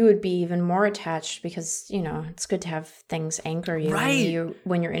even more attached because, it's good to have things anchor you, right,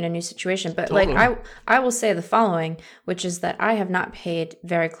 when you're in a new situation. But totally. Like I will say the following, which is that I have not paid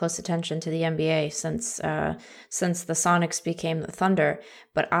very close attention to the NBA since the Sonics became the Thunder,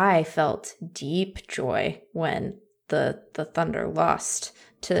 but I felt deep joy when the Thunder lost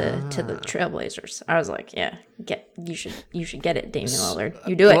to the Trailblazers. I was like, yeah, you should get it, Damian Lillard.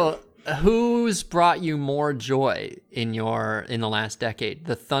 You do it. Who's brought you more joy in the last decade?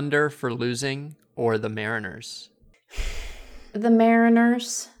 The Thunder for losing or the Mariners? The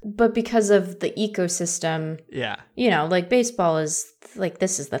Mariners, but because of the ecosystem. Yeah. Like baseball is like,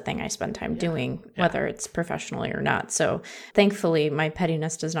 this is the thing I spend time doing, whether it's professionally or not. So thankfully my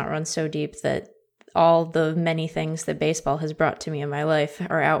pettiness does not run so deep that all the many things that baseball has brought to me in my life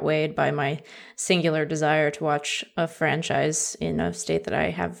are outweighed by my singular desire to watch a franchise in a state that I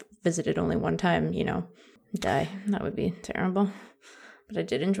have visited only one time, die. That would be terrible. But I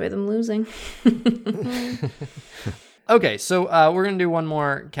did enjoy them losing. Okay, so we're going to do one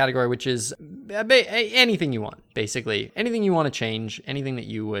more category, which is anything you want, basically. Anything you want to change, anything that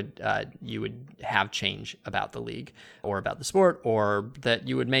you would have change about the league or about the sport, or that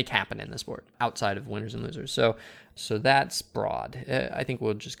you would make happen in the sport outside of winners and losers. So that's broad. I think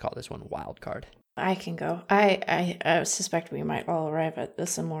we'll just call this one wild card. I can go. I suspect we might all arrive at a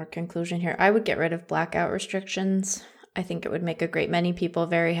similar conclusion here. I would get rid of blackout restrictions. I think it would make a great many people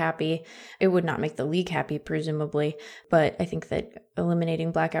very happy. It would not make the league happy, presumably, but I think that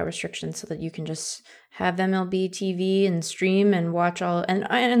eliminating blackout restrictions so that you can just have MLB TV and stream and watch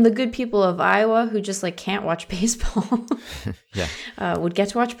and the good people of Iowa who just like can't watch baseball would get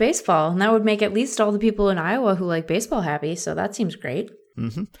to watch baseball, and that would make at least all the people in Iowa who like baseball happy. So that seems great.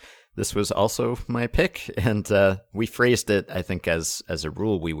 Mm-hmm. This was also my pick, and we phrased it, I think, as a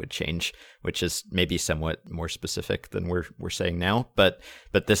rule we would change, which is maybe somewhat more specific than we're saying now. But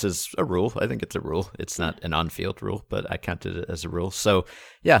this is a rule. I think it's a rule. It's not an on-field rule, but I counted it as a rule. So,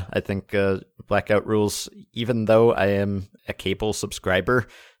 yeah, I think blackout rules, even though I am a cable subscriber,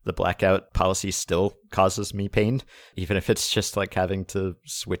 the blackout policy still causes me pain, even if it's just like having to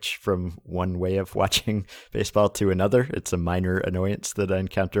switch from one way of watching baseball to another. It's a minor annoyance that I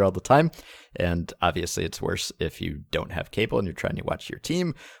encounter all the time. And obviously it's worse if you don't have cable and you're trying to watch your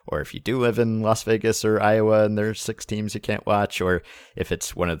team, or if you do live in Las Vegas or Iowa and there's 6 teams you can't watch, or if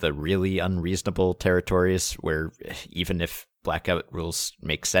it's one of the really unreasonable territories where even if blackout rules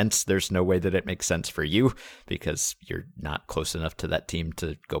make sense, there's no way that it makes sense for you because you're not close enough to that team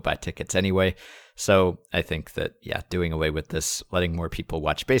to go buy tickets anyway. So I think that, yeah, doing away with this, letting more people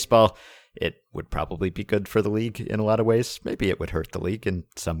watch baseball, it would probably be good for the league in a lot of ways. Maybe it would hurt the league in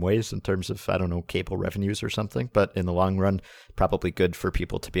some ways in terms of, I don't know, cable revenues or something. But in the long run, probably good for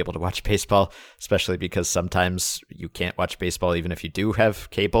people to be able to watch baseball, especially because sometimes you can't watch baseball even if you do have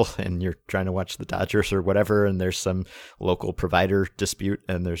cable and you're trying to watch the Dodgers or whatever, and there's some local provider dispute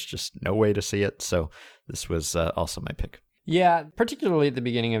and there's just no way to see it. So this was also my pick. Yeah, particularly at the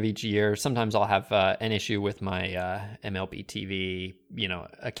beginning of each year, sometimes I'll have an issue with my MLB TV,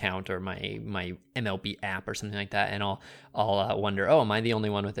 account or my MLB app or something like that, and I'll wonder, oh, am I the only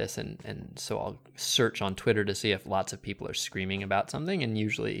one with this? And so I'll search on Twitter to see if lots of people are screaming about something, and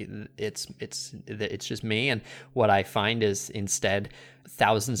usually it's just me. And what I find is instead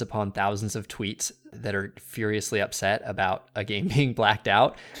thousands upon thousands of tweets that are furiously upset about a game being blacked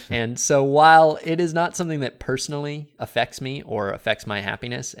out. And so while it is not something that personally affects me or affects my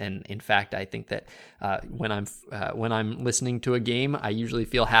happiness, and in fact, I think that when I'm listening to a game, I usually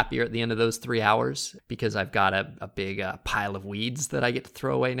feel happier at the end of those 3 hours because I've got a big pile of weeds that I get to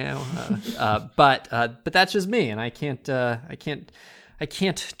throw away now. But that's just me, and I can't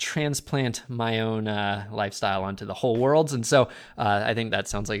transplant my own lifestyle onto the whole world's. And so I think that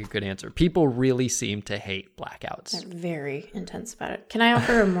sounds like a good answer. People really seem to hate blackouts. They're very intense about it. Can I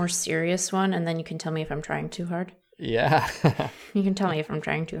offer a more serious one, and then you can tell me if I'm trying too hard? Yeah. You can tell me if I'm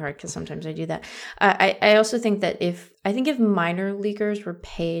trying too hard, because sometimes I do that. I also think that if minor leaguers were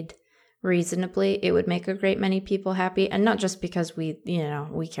paid reasonably, it would make a great many people happy, and not just because we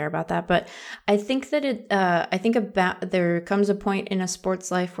care about that, but I think that there comes a point in a sports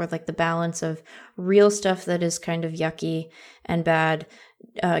life where like the balance of real stuff that is kind of yucky and bad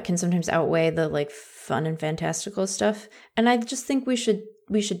can sometimes outweigh the like fun and fantastical stuff, and I just think we should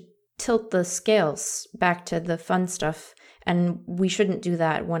tilt the scales back to the fun stuff. And we shouldn't do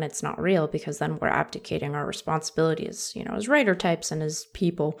that when it's not real, because then we're abdicating our responsibility as writer types and as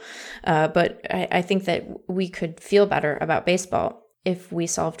people. But I think that we could feel better about baseball if we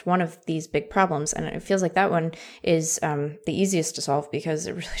solved one of these big problems. And it feels like that one is the easiest to solve because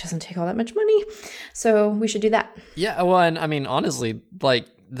it really doesn't take all that much money. So we should do that. Yeah, well, and I mean, honestly, like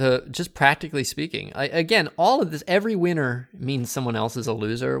just practically speaking, again, all of this, every winner means someone else is a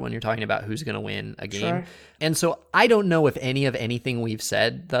loser when you're talking about who's going to win a game. Sure. And so I don't know if anything we've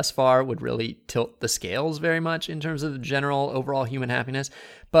said thus far would really tilt the scales very much in terms of the general overall human happiness.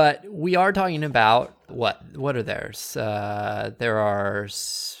 But we are talking about what are theirs? There are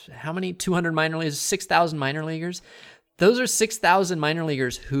how many? 200 minor leaguers, 6,000 minor leaguers. Those are 6,000 minor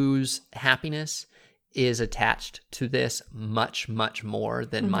leaguers whose happiness is attached to this much, much more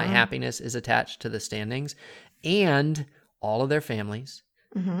than my happiness is attached to the standings, and all of their families,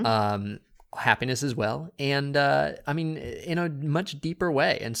 happiness as well. And I mean, in a much deeper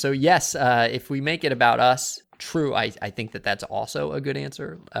way. And so, yes, if we make it about us, true, I think that that's also a good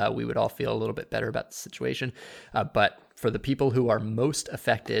answer. We would all feel a little bit better about the situation. But for the people who are most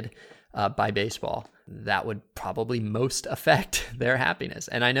affected by baseball, that would probably most affect their happiness.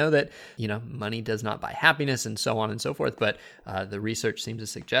 And I know that, money does not buy happiness and so on and so forth, but the research seems to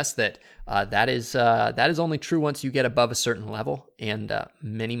suggest that that is only true once you get above a certain level. And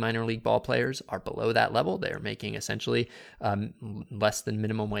many minor league ball players are below that level. They're making essentially less than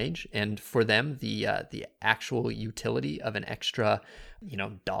minimum wage. And for them, the actual utility of an extra,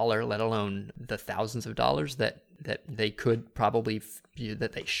 dollar, let alone the thousands of dollars that they could probably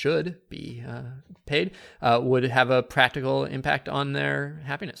that they should be paid would have a practical impact on their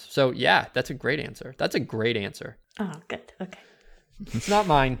happiness. So yeah, that's a great answer. Oh, good. Okay. It's not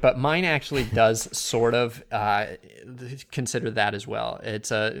mine, but mine actually does sort of consider that as well.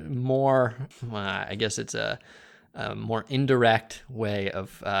 It's a more, I guess it's a more indirect way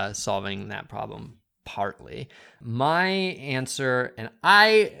of solving that problem. Partly. My answer, and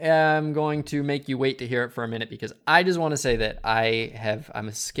I am going to make you wait to hear it for a minute because I just want to say that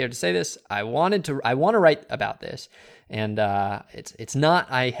I'm scared to say this. I want to write about this, and it's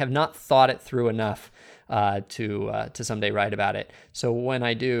not. I have not thought it through enough to someday write about it. So when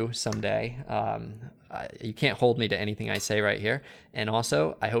I do someday, you can't hold me to anything I say right here. And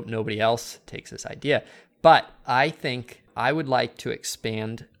also, I hope nobody else takes this idea. But I think I would like to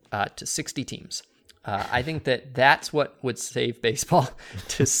expand to 60 teams. I think that's what would save baseball,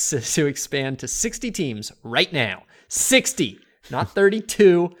 to expand to 60 teams right now. 60, not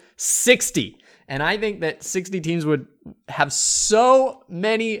 32, 60. And I think that 60 teams would have so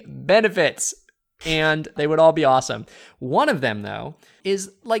many benefits, and they would all be awesome. One of them, though,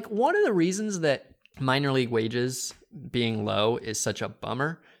 is like one of the reasons that minor league wages being low is such a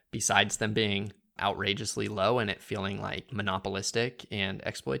bummer, besides them being outrageously low and it feeling like monopolistic and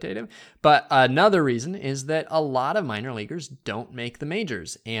exploitative. But another reason is that a lot of minor leaguers don't make the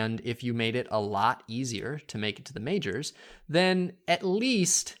majors. And if you made it a lot easier to make it to the majors, then at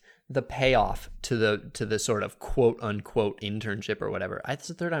least the payoff to the sort of quote unquote internship or whatever. It's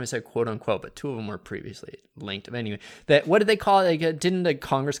the third time I said quote unquote, but two of them were previously linked. But anyway, that what did they call it? Like, didn't the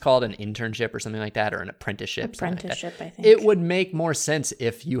Congress call it an internship or something like that, or an apprenticeship? Apprenticeship, I think. It would make more sense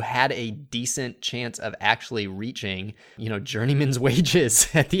if you had a decent chance of actually reaching, journeyman's wages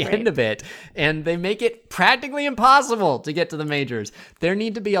at the end of it, and they make it practically impossible to get to the majors. There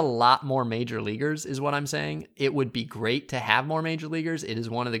need to be a lot more major leaguers, is what I'm saying. It would be great to have more major leaguers. It is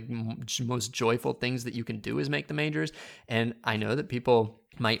one of the most joyful things that you can do is make the majors. And I know that people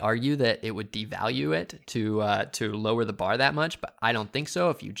might argue that it would devalue it to lower the bar that much, but I don't think so.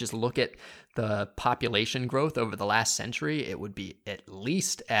 If you just look at the population growth over the last century, it would be at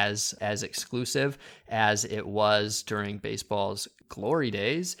least as exclusive as it was during baseball's glory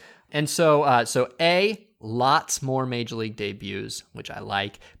days. And so A, lots more major league debuts, which I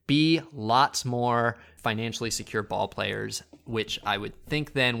like. B, lots more financially secure ball players, which I would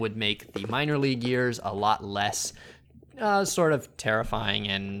think then would make the minor league years a lot less sort of terrifying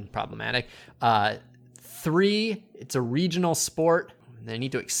and problematic. 3, it's a regional sport. They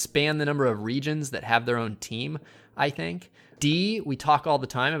need to expand the number of regions that have their own team, I think. D, we talk all the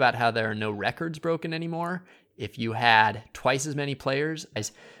time about how there are no records broken anymore. If you had twice as many players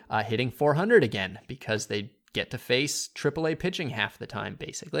as hitting 400 again, because they get to face AAA pitching half the time,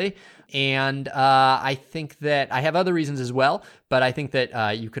 basically. And I think that I have other reasons as well, but I think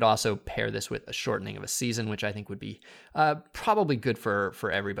that you could also pair this with a shortening of a season, which I think would be probably good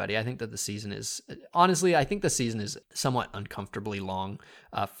for everybody. I think that the season is, honestly, I think the season is somewhat uncomfortably long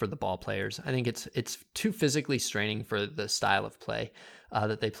for the ball players. I think it's too physically straining for the style of play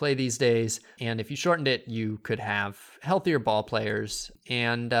that they play these days. And if you shortened it, you could have healthier ball players.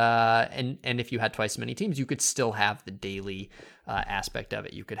 And if you had twice as many teams, you could still have the daily aspect of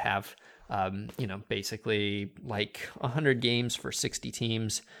it. You could have, basically like 100 games for 60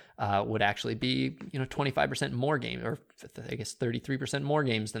 teams would actually be, 25% more games, or I guess 33% more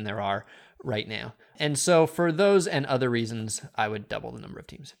games than there are right now. And so for those and other reasons, I would double the number of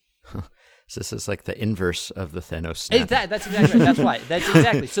teams. So this is like the inverse of the Thanos snap. That's exactly right. That's why. That's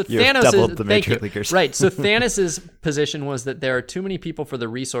exactly. So Thanos doubled is the major leaguers. Right. So Thanos's position was that there are too many people for the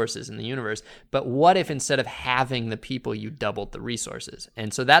resources in the universe. But what if instead of having the people, you doubled the resources?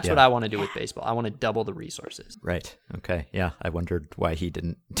 And so that's what I want to do with baseball. I want to double the resources. Right. Okay. Yeah. I wondered why he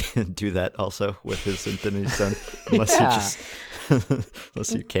didn't do that also with his Infinity Stone, unless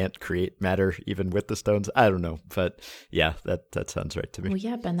you can't create matter even with the stones. I don't know, but yeah, that sounds right to me. Well,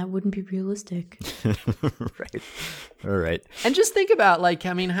 yeah, Ben, that wouldn't be realistic. Right. All right. And just think about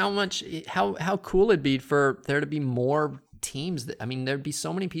how cool it'd be for there to be more teams. There'd be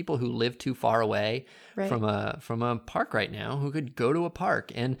so many people who live too far away from a park right now who could go to a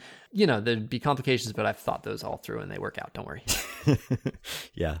park, and there'd be complications, but I've thought those all through and they work out. Don't worry.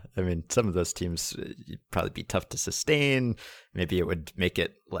 Yeah. Some of those teams would probably be tough to sustain. Maybe it would make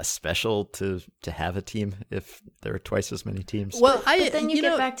it less special to have a team if there are twice as many teams. Well, but then you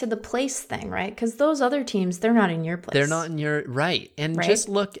get back to the place thing, right? Because those other teams, they're not in your place. They're not in your right. And right? just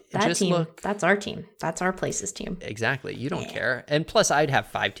look. That's our team. That's our place's team. Exactly. You don't care. And plus, I'd have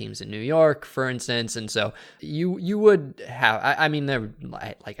 5 teams in New York, for instance. And so you would have. There,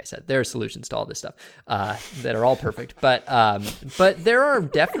 like I said, there are solutions to all this stuff that are all perfect. But there are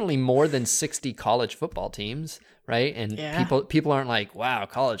definitely more than 60 college football teams. Right. And people aren't like, wow,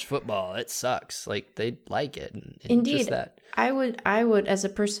 college football, it sucks. Like they like it. And indeed. Just that. I would, as a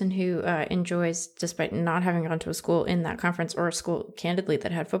person who enjoys, despite not having gone to a school in that conference or a school, candidly,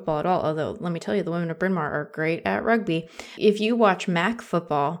 that had football at all, although let me tell you, the women of Bryn Mawr are great at rugby. If you watch MAC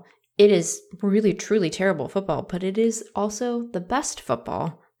football, it is really, truly terrible football, but it is also the best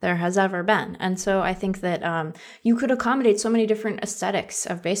football there has ever been. And so I think that you could accommodate so many different aesthetics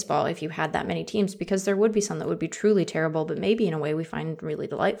of baseball if you had that many teams, because there would be some that would be truly terrible, but maybe in a way we find really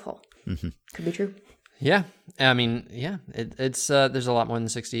delightful. Mm-hmm. Could be true. Yeah. It's there's a lot more than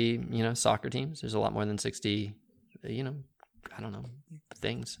 60, soccer teams. There's a lot more than 60, I don't know,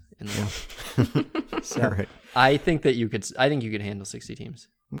 things in the world. So All right. I think you could handle 60 teams.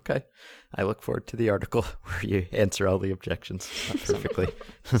 Okay. I look forward to the article where you answer all the objections perfectly.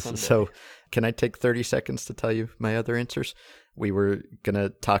 So can I take 30 seconds to tell you my other answers? We were going to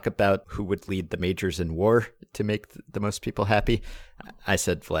talk about who would lead the majors in WAR to make the most people happy. I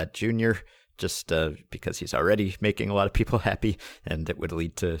said Vlad Jr., just because he's already making a lot of people happy, and it would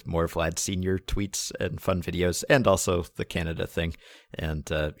lead to more Vlad Sr. tweets and fun videos, and also the Canada thing.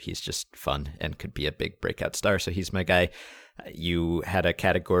 And he's just fun and could be a big breakout star, so he's my guy. You had a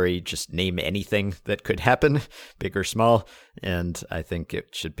category, just name anything that could happen, big or small, and I think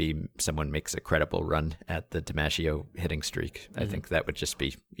it should be someone makes a credible run at the DiMaggio hitting streak. I think that would just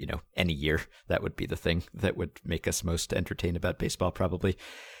be, any year, that would be the thing that would make us most entertained about baseball, probably.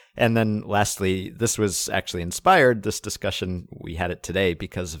 And then lastly, this was actually inspired, this discussion, we had it today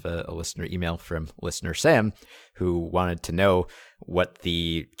because of a listener email from listener Sam, who wanted to know what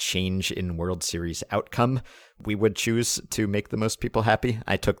the change in World Series outcome we would choose to make the most people happy.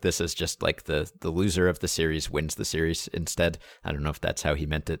 I took this as just like the loser of the series wins the series instead. I don't know if that's how he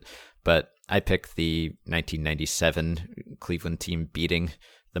meant it, but I picked the 1997 Cleveland team beating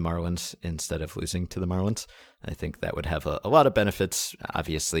the Marlins instead of losing to the Marlins. I think that would have a lot of benefits.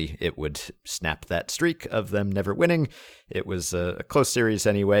 Obviously, it would snap that streak of them never winning. It was a close series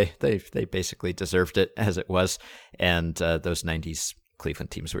anyway. They basically deserved it as it was. And those 90s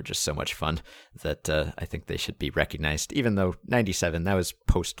Cleveland teams were just so much fun that I think they should be recognized, even though 97, that was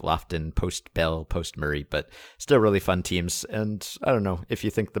post-Lofton, post-Bell, post-Murray, but still really fun teams. And I don't know, if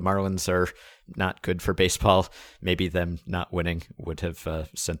you think the Marlins are not good for baseball, maybe them not winning would have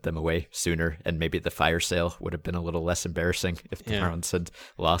sent them away sooner, and maybe the fire sale would have been a little less embarrassing if the Marlins had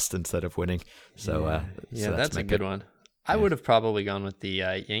lost instead of winning. So, so that's a good one. I would have probably gone with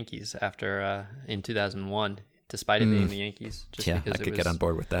the Yankees after in 2001. Despite it being the Yankees, just because I could get on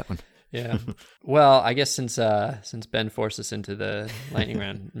board with that one. Yeah. Well, I guess since Ben forced us into the lightning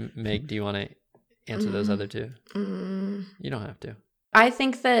round, Meg, do you want to answer those other two? You don't have to. I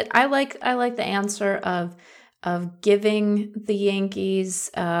think that I like the answer of giving the Yankees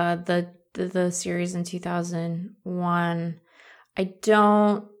the series in 2001. I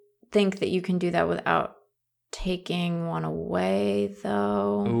don't think that you can do that without taking one away,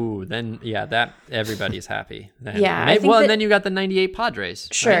 though. Ooh, then that everybody's happy. Then. Yeah, Maybe, and then you got the '98 Padres.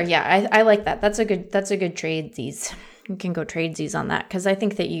 Sure, right? Yeah, I like that. That's a good tradesies. You can go tradesies on that because I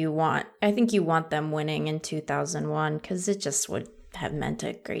think you want them winning in 2001 because it just would have meant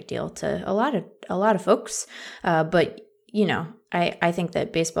a great deal to a lot of folks. But I think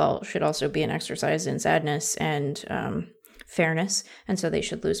that baseball should also be an exercise in sadness and fairness, and so they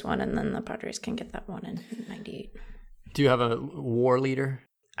should lose one, and then the Padres can get that one in 98. Do you have a WAR leader?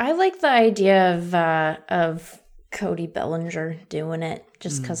 I like the idea of Cody Bellinger doing it,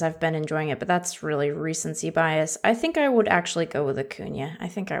 just because I've been enjoying it, but that's really recency bias. I think I would actually go with Acuna. I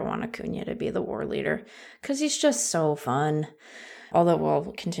think I want Acuna to be the WAR leader, because he's just so fun. Although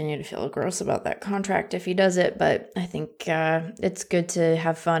we'll continue to feel gross about that contract if he does it, but I think it's good to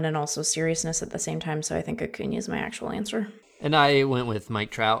have fun and also seriousness at the same time, so I think Acuna is my actual answer. And I went with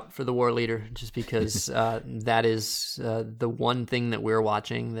Mike Trout for the WAR leader, just because that is the one thing that we're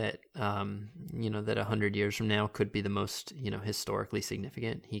watching that, that 100 years from now could be the most, historically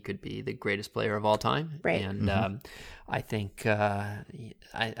significant. He could be the greatest player of all time. Right. And I think if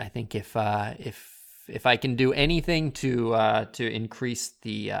I can do anything to increase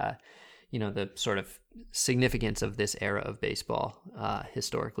the the sort of significance of this era of baseball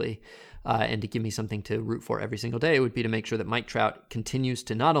historically, and to give me something to root for every single day, it would be to make sure that Mike Trout continues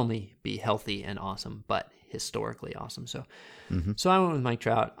to not only be healthy and awesome, but historically awesome. So, so I went with Mike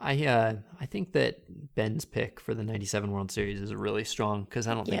Trout. I think that Ben's pick for the '97 World Series is really strong because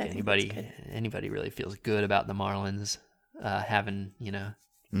I don't think anybody really feels good about the Marlins having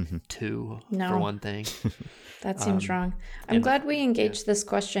two for one thing. That seems wrong. I'm glad we engaged this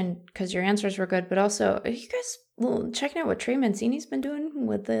question because your answers were good, but also, are you guys checking out what Trey Mancini's been doing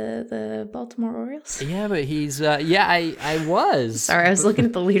with the Baltimore Orioles? Yeah, but he's, I was. Sorry, I was looking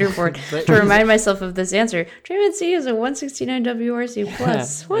at the leaderboard to remind myself of this answer. Trey Mancini is a 169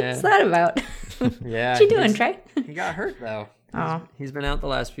 WRC+. What's that about? Yeah. What you doing, Trey? He got hurt, though. Oh. He's been out the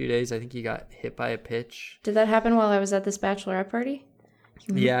last few days. I think he got hit by a pitch. Did that happen while I was at this bachelorette party?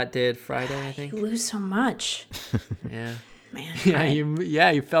 Yeah, it did. Friday, I think. You lose so much. Yeah. Man.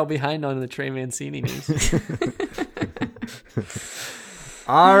 You fell behind on the Trey Mancini news.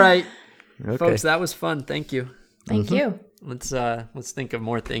 All right. Okay. Folks, that was fun. Thank you. Thank you. Let's think of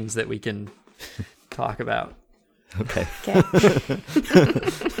more things that we can talk about. Okay. Okay.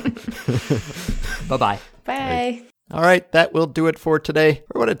 Bye-bye. Bye. All right, that will do it for today.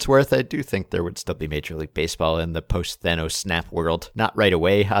 For what it's worth, I do think there would still be Major League Baseball in the post-Thanos snap world. Not right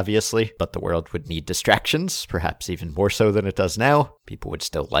away, obviously, but the world would need distractions, perhaps even more so than it does now. People would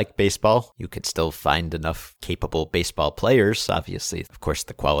still like baseball. You could still find enough capable baseball players. Obviously, of course,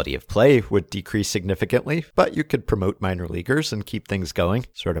 the quality of play would decrease significantly, but you could promote minor leaguers and keep things going.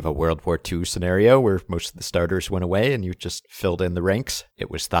 Sort of a World War II scenario where most of the starters went away and you just filled in the ranks.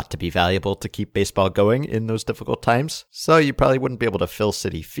 It was thought to be valuable to keep baseball going in those difficult times. So you probably wouldn't be able to fill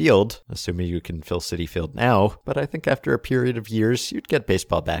Citi Field, assuming you can fill Citi Field now, but I think after a period of years, you'd get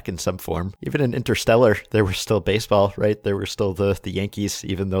baseball back in some form. Even in Interstellar, there was still baseball, right? There were still the Yankees,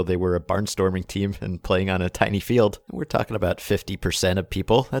 even though they were a barnstorming team and playing on a tiny field. We're talking about 50% of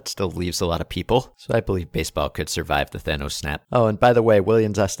people. That still leaves a lot of people. So I believe baseball could survive the Thanos snap. Oh, and by the way,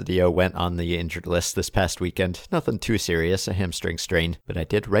 Willians Astudillo went on the injured list this past weekend. Nothing too serious, a hamstring strain, but I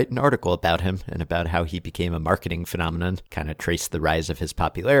did write an article about him and about how he became a marketing phenomenon, kind of traced the rise of his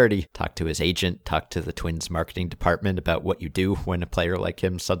popularity, talked to his agent, talked to the Twins marketing department about what you do when a player like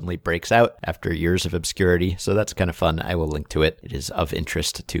him suddenly breaks out after years of obscurity. So that's kind of fun. I will link to it. It is of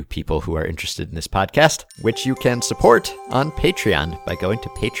interest to people who are interested in this podcast, which you can support on Patreon by going to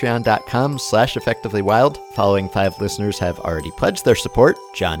patreon.com/effectivelywild. Following 5 listeners have already pledged their support: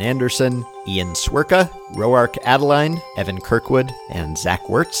 John Anderson, Ian Swerka, Roark Adeline, Evan Kirkwood, and Zach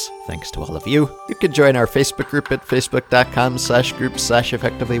Wirtz. Thanks to all of you. You can join our Facebook group at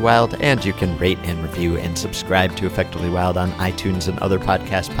facebook.com/groups/effectivelywild, and you can rate and review and subscribe to Effectively Wild on iTunes and other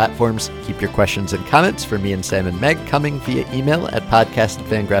podcast platforms. Keep your questions and comments for me and Sam and Meg coming via email at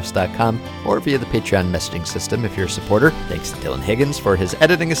podcast@fangraphs.com or via the Patreon messaging system if you're a supporter. Thanks to Dylan Higgins for his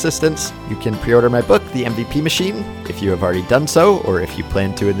editing assistance. You can pre-order my book, The MVP Machine, if you have already done so, or if you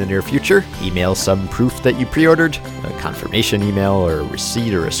plan to in the near future. Email some proof that you pre-ordered, a confirmation email or a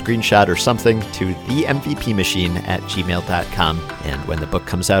receipt or a screenshot or something to themvpmachine@gmail.com. And when the book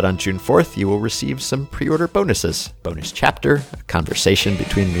comes out on June 4th, you will receive some pre-order bonuses. Bonus chapter, a conversation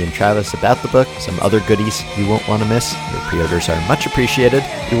between me and Travis about the book, some other goodies you won't want to miss. Your pre-orders are much appreciated.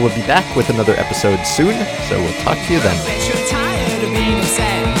 We will be back with another episode soon, so we'll talk to you then.